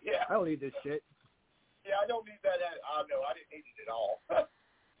straight up, yeah. I don't need this shit. Yeah, I don't need that. No, I didn't need it at all.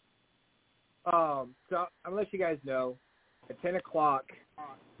 So I'm gonna let you guys know, at 10 o'clock,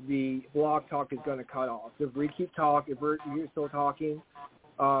 the blog talk is going to cut off. If we keep talking, if you're still talking,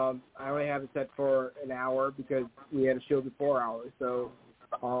 I only have it set for an hour because we had a show before hours. So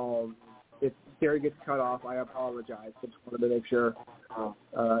if Terry gets cut off, I apologize. I just wanted to make sure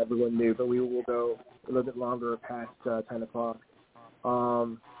everyone knew. But we will go a little bit longer past 10 o'clock.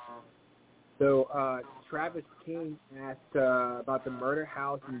 So Travis King asked about the murder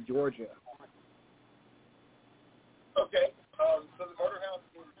house in Georgia. Okay. So the murder house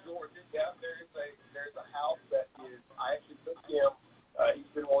in Georgia, yeah, there's a house that is, I actually took him, he's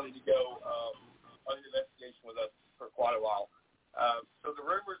been wanting to go on an investigation with us for quite a while. So the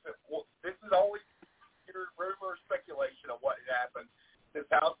rumors this is always your rumor, speculation of what had happened. This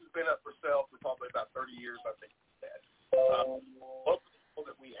house has been up for sale for probably about 30 years, I think he said. Most of the people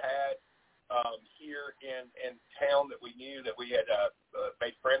that we had here in town that we knew, that we had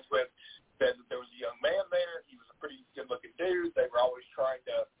made friends with, said that there was a young man there. He was a pretty good-looking dude. They were always trying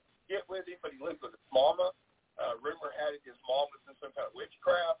to get with him, but he lived with his mama. Rumor had it his mom was in some kind of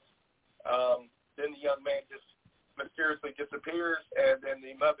witchcraft. Then the young man just mysteriously disappears, and then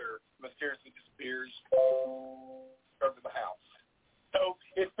the mother mysteriously disappears from the house. So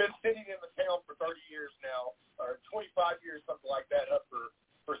it's been sitting in the town for 30 years now, or 25 years, something like that, up for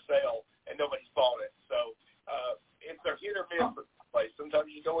sale, and nobody's bought it. So it's a hit or miss for the place.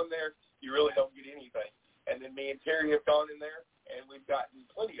 Sometimes you go in there, you really don't get anything. And then me and Terry have gone in there, and we've gotten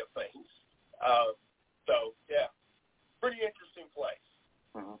plenty of things. So, yeah, pretty interesting place.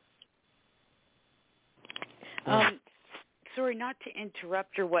 Sorry, not to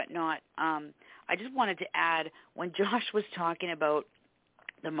interrupt or whatnot. I just wanted to add, when Josh was talking about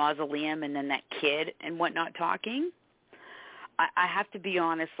the mausoleum and then that kid and whatnot talking, I have to be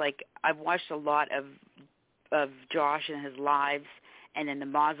honest, like, I've watched a lot of Josh and his lives and then the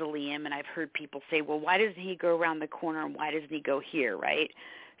mausoleum, and I've heard people say, well, why doesn't he go around the corner and why doesn't he go here, right?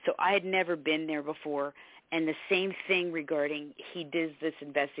 So I had never been there before, and the same thing regarding he does this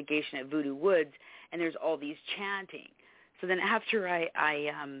investigation at Voodoo Woods, and there's all these chanting. So then after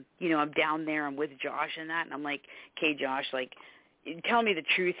I'm down there, I'm with Josh and that, and I'm like, okay, Josh, like, tell me the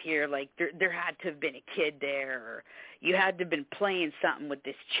truth here. Like, there had to have been a kid there, or you had to have been playing something with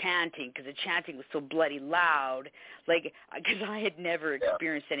this chanting because the chanting was so bloody loud. Like, because I had never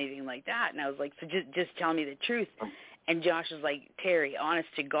experienced anything like that, and I was like, so just tell me the truth. And Josh was like, Terry, honest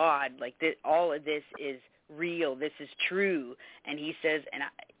to God, like, all of this is real. This is true. And he says, and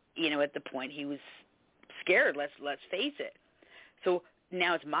at the point he was scared. Let's face it. So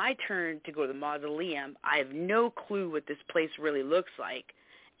now it's my turn to go to the mausoleum. I have no clue what this place really looks like,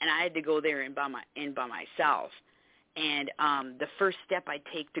 and I had to go there by myself. And the first step I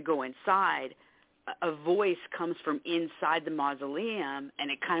take to go inside, a voice comes from inside the mausoleum,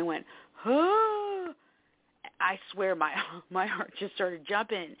 and it kind of went, oh. I swear my heart just started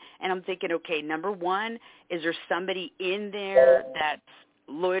jumping, and I'm thinking, okay, number one, is there somebody in there that's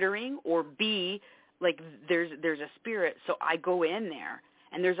loitering, or B, like there's a spirit? So I go in there,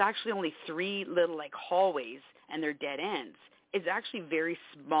 and there's actually only 3 little like hallways, and they're dead ends. It's actually very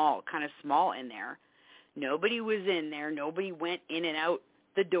small, kind of small in there. Nobody was in there. Nobody went in and out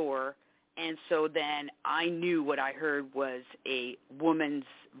the door. And so then I knew what I heard was a woman's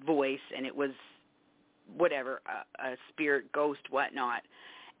voice, and it was whatever, a spirit, ghost, whatnot.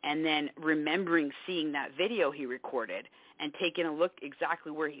 And then remembering seeing that video he recorded and taking a look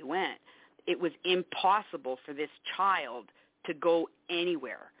exactly where he went, it was impossible for this child to go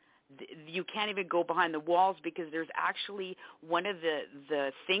anywhere. You can't even go behind the walls because there's actually one of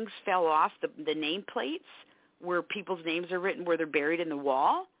the things fell off, the nameplates where people's names are written where they're buried in the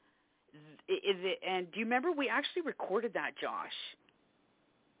wall. And do you remember we actually recorded that, Josh?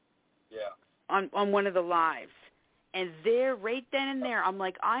 Yeah. On one of the lives. And there, right then and there, I'm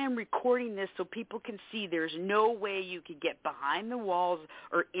like, I am recording this so people can see there's no way you could get behind the walls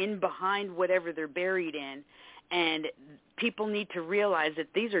or in behind whatever they're buried in. And people need to realize that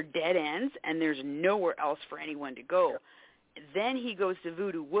these are dead ends and there's nowhere else for anyone to go. Then he goes to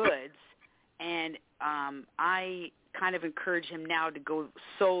Voodoo Woods, and I kind of encourage him now to go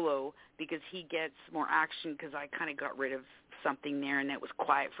solo because he gets more action, because I kind of got rid of something there and it was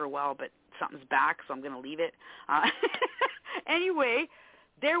quiet for a while, but something's back, so I'm going to leave it. Anyway,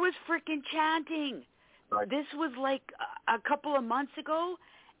 there was freaking chanting. This was like a couple of months ago,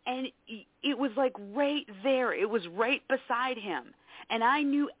 and it was like right there. It was right beside him. And I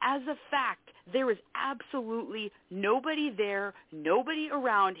knew as a fact there was absolutely nobody there, nobody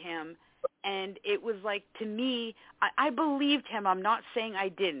around him. And it was like, to me, I believed him. I'm not saying I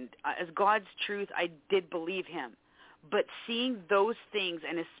didn't. As God's truth, I did believe him. But seeing those things,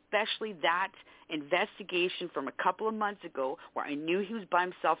 and especially that investigation from a couple of months ago where I knew he was by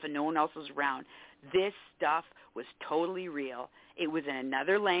himself and no one else was around, this stuff was totally real. It was in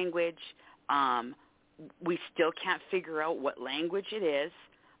another language. We still can't figure out what language it is.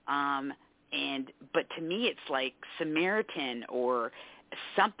 But to me, it's like Samaritan or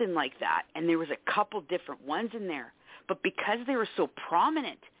something like that. And there was a couple different ones in there. But because they were so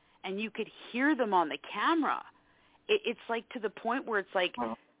prominent and you could hear them on the camera, it's like to the point where it's like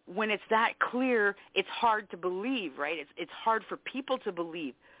when it's that clear, it's hard to believe, right? It's hard for people to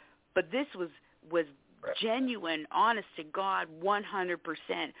believe. But this was genuine, honest to God, 100%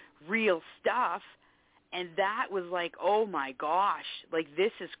 real stuff. And that was like, oh my gosh, like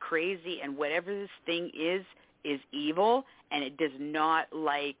this is crazy. And whatever this thing is evil, and it does not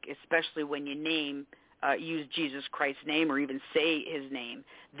like, especially when you use Jesus Christ's name or even say his name,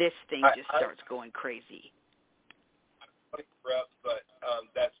 this thing just starts going crazy. But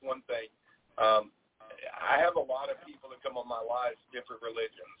that's one thing. I have a lot of people that come on my lives, different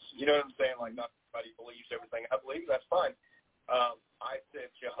religions. You know what I'm saying? Like, not everybody believes everything I believe. That's fine. I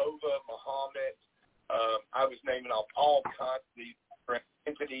said Jehovah, Muhammad. I was naming off all kinds of these different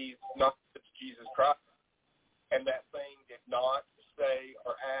entities, not just Jesus Christ. And that thing did not say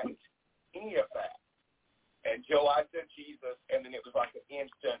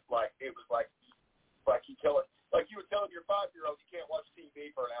like it was like you were telling your 5-year-old you can't watch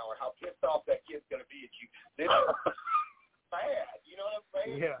TV for an hour. How pissed off that kid's gonna be at you. Then bad, you know what I'm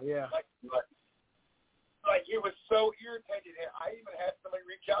saying? Yeah. Like it was so irritating. And I even had somebody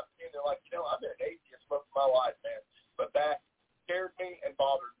reach out to me and they're like, I've been an atheist most of my life, man, but that scared me and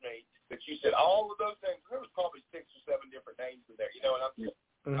bothered me. That you said all of those things. There was probably 6 or 7 different names in there, and I'm just,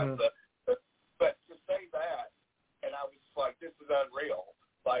 but to say that, and I was like, this is unreal.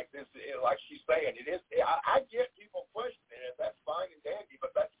 Like this, like she's saying, it is. I get people questioning it. That's fine and dandy,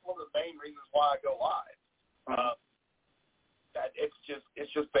 but that's one of the main reasons why I go live. That it's just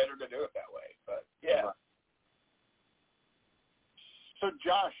better to do it that way. But yeah. So,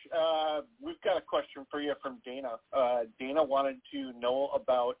 Josh, we've got a question for you from Dana. Dana wanted to know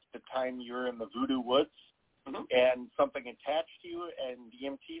about the time you were in the Voodoo Woods and something attached to you, and the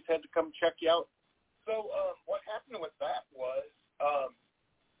EMTs had to come check you out. So what happened with that was,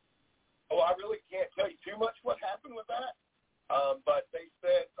 I really can't tell you too much what happened with that, but they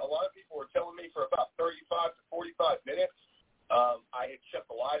said a lot of people were telling me for about 35 to 45 minutes, I had shut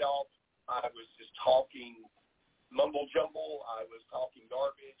the light off. I was just talking mumble jumble. I was talking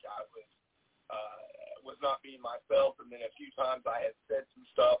garbage. I was not being myself, and then a few times I had said some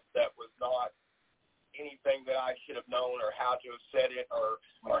stuff that was not anything that I should have known or how to have said it or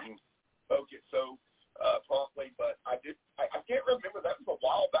spoke it so promptly. But I can't remember. That was a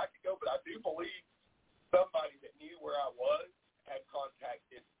while back ago, but I do believe somebody that knew where I was had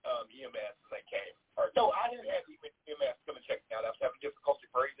contacted EMS and they came. Or no, I didn't have EMS come and check me out. I was having difficulty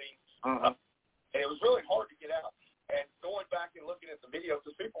breathing. And it was really hard to get out. And going back and looking at the video,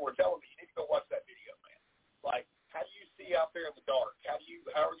 because people were telling me, you need to go watch that video, man. Like, how do you see out there in the dark? How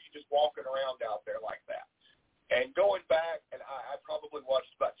are you just walking around out there like that? And going back, and I probably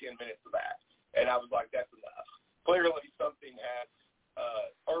watched about 10 minutes of that. And I was like, that's enough. Clearly something had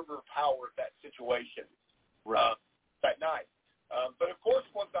overpowered that situation that night. But, of course,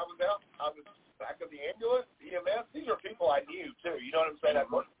 once I was out, I was back of the ambulance, EMS. These are people I knew, too. You know what I'm saying? I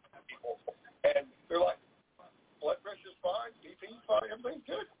worked with people. And they're like, blood pressure's fine, BP's fine, everything's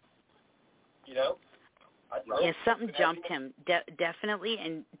good. Yeah, something jumped him, definitely.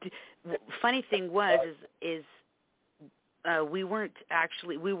 And funny thing was, we weren't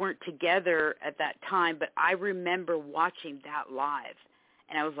together at that time, but I remember watching that live,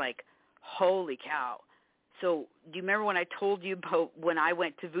 and I was like, holy cow. So do you remember when I told you about when I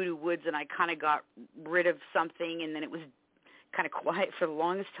went to Voodoo Woods and I kind of got rid of something, and then it was kind of quiet for the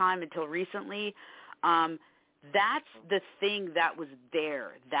longest time until recently? That's the thing that was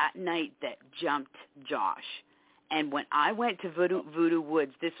there that night that jumped Josh. And when I went to Voodoo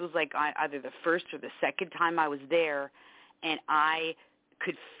Woods, this was like either the first or the second time I was there, and I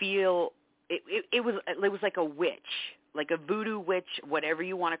could feel it was like a witch, like a voodoo witch, whatever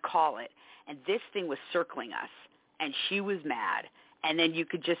you want to call it. And this thing was circling us, and she was mad. And then you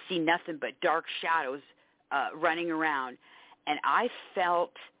could just see nothing but dark shadows running around. And I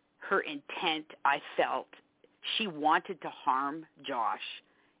felt her intent. I felt she wanted to harm Josh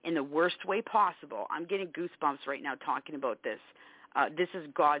in the worst way possible. I'm getting goosebumps right now talking about this. This is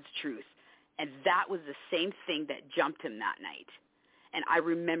God's truth. And that was the same thing that jumped him that night. And I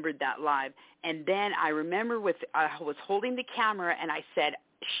remembered that live. And then I remember I was holding the camera, and I said,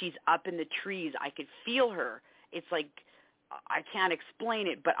 she's up in the trees. I could feel her. It's like, I can't explain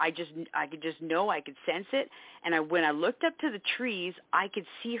it, but I could just know, I could sense it. And when I looked up to the trees, I could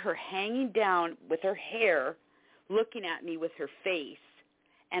see her hanging down with her hair, looking at me with her face.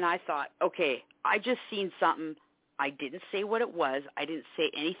 And I thought, okay, I just seen something. I didn't say what it was. I didn't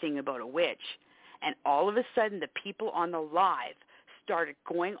say anything about a witch. And all of a sudden, the people on the live started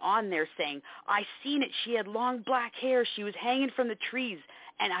going on there saying, I seen it. She had long black hair. She was hanging from the trees.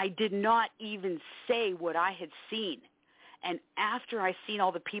 And I did not even say what I had seen. And after I seen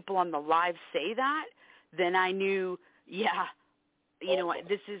all the people on the live say that, then I knew, yeah, you know what,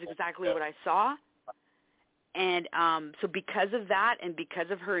 this is exactly what I saw. And so because of that and because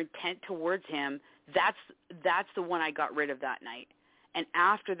of her intent towards him, that's the one I got rid of that night. And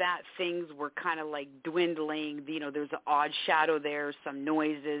after that, things were kind of like dwindling. You know, there was an odd shadow there, some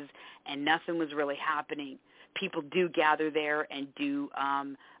noises, and nothing was really happening. People do gather there and do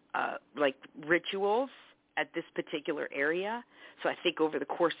like rituals at this particular area. So I think over the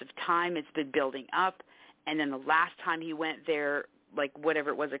course of time, it's been building up. And then the last time he went there, like whatever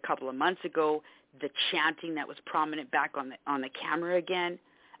it was a couple of months ago, the chanting that was prominent back on the camera again,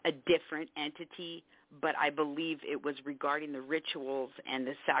 a different entity but I believe it was regarding the rituals and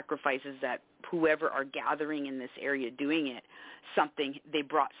the sacrifices that whoever are gathering in this area doing it, they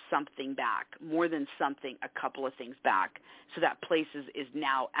brought something back, more than something, a couple of things back. So that place is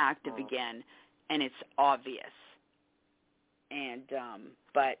now active again, and it's obvious. And,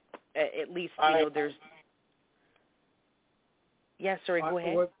 but at least, there's, sorry, go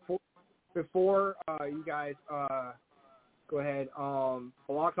ahead. Before you guys go ahead,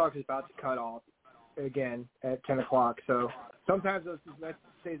 Blog Talk is about to cut off again at 10 o'clock. So sometimes this message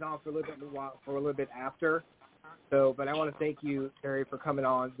stays on for a little bit after. So, but I want to thank you, Terry, for coming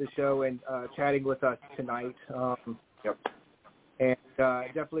on the show and chatting with us tonight. And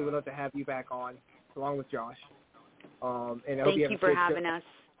definitely would love to have you back on, along with Josh. And thank you for having us.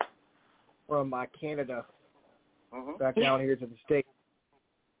 From Canada, back down here to the States.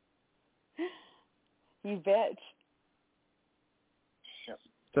 You bet.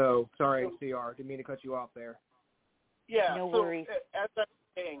 So, sorry, CR. Didn't mean to cut you off there. Yeah, no worries. As I'm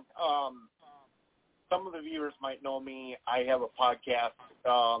saying, some of the viewers might know me. I have a podcast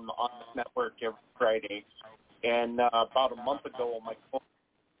on this network every Friday. And about a month ago, my phone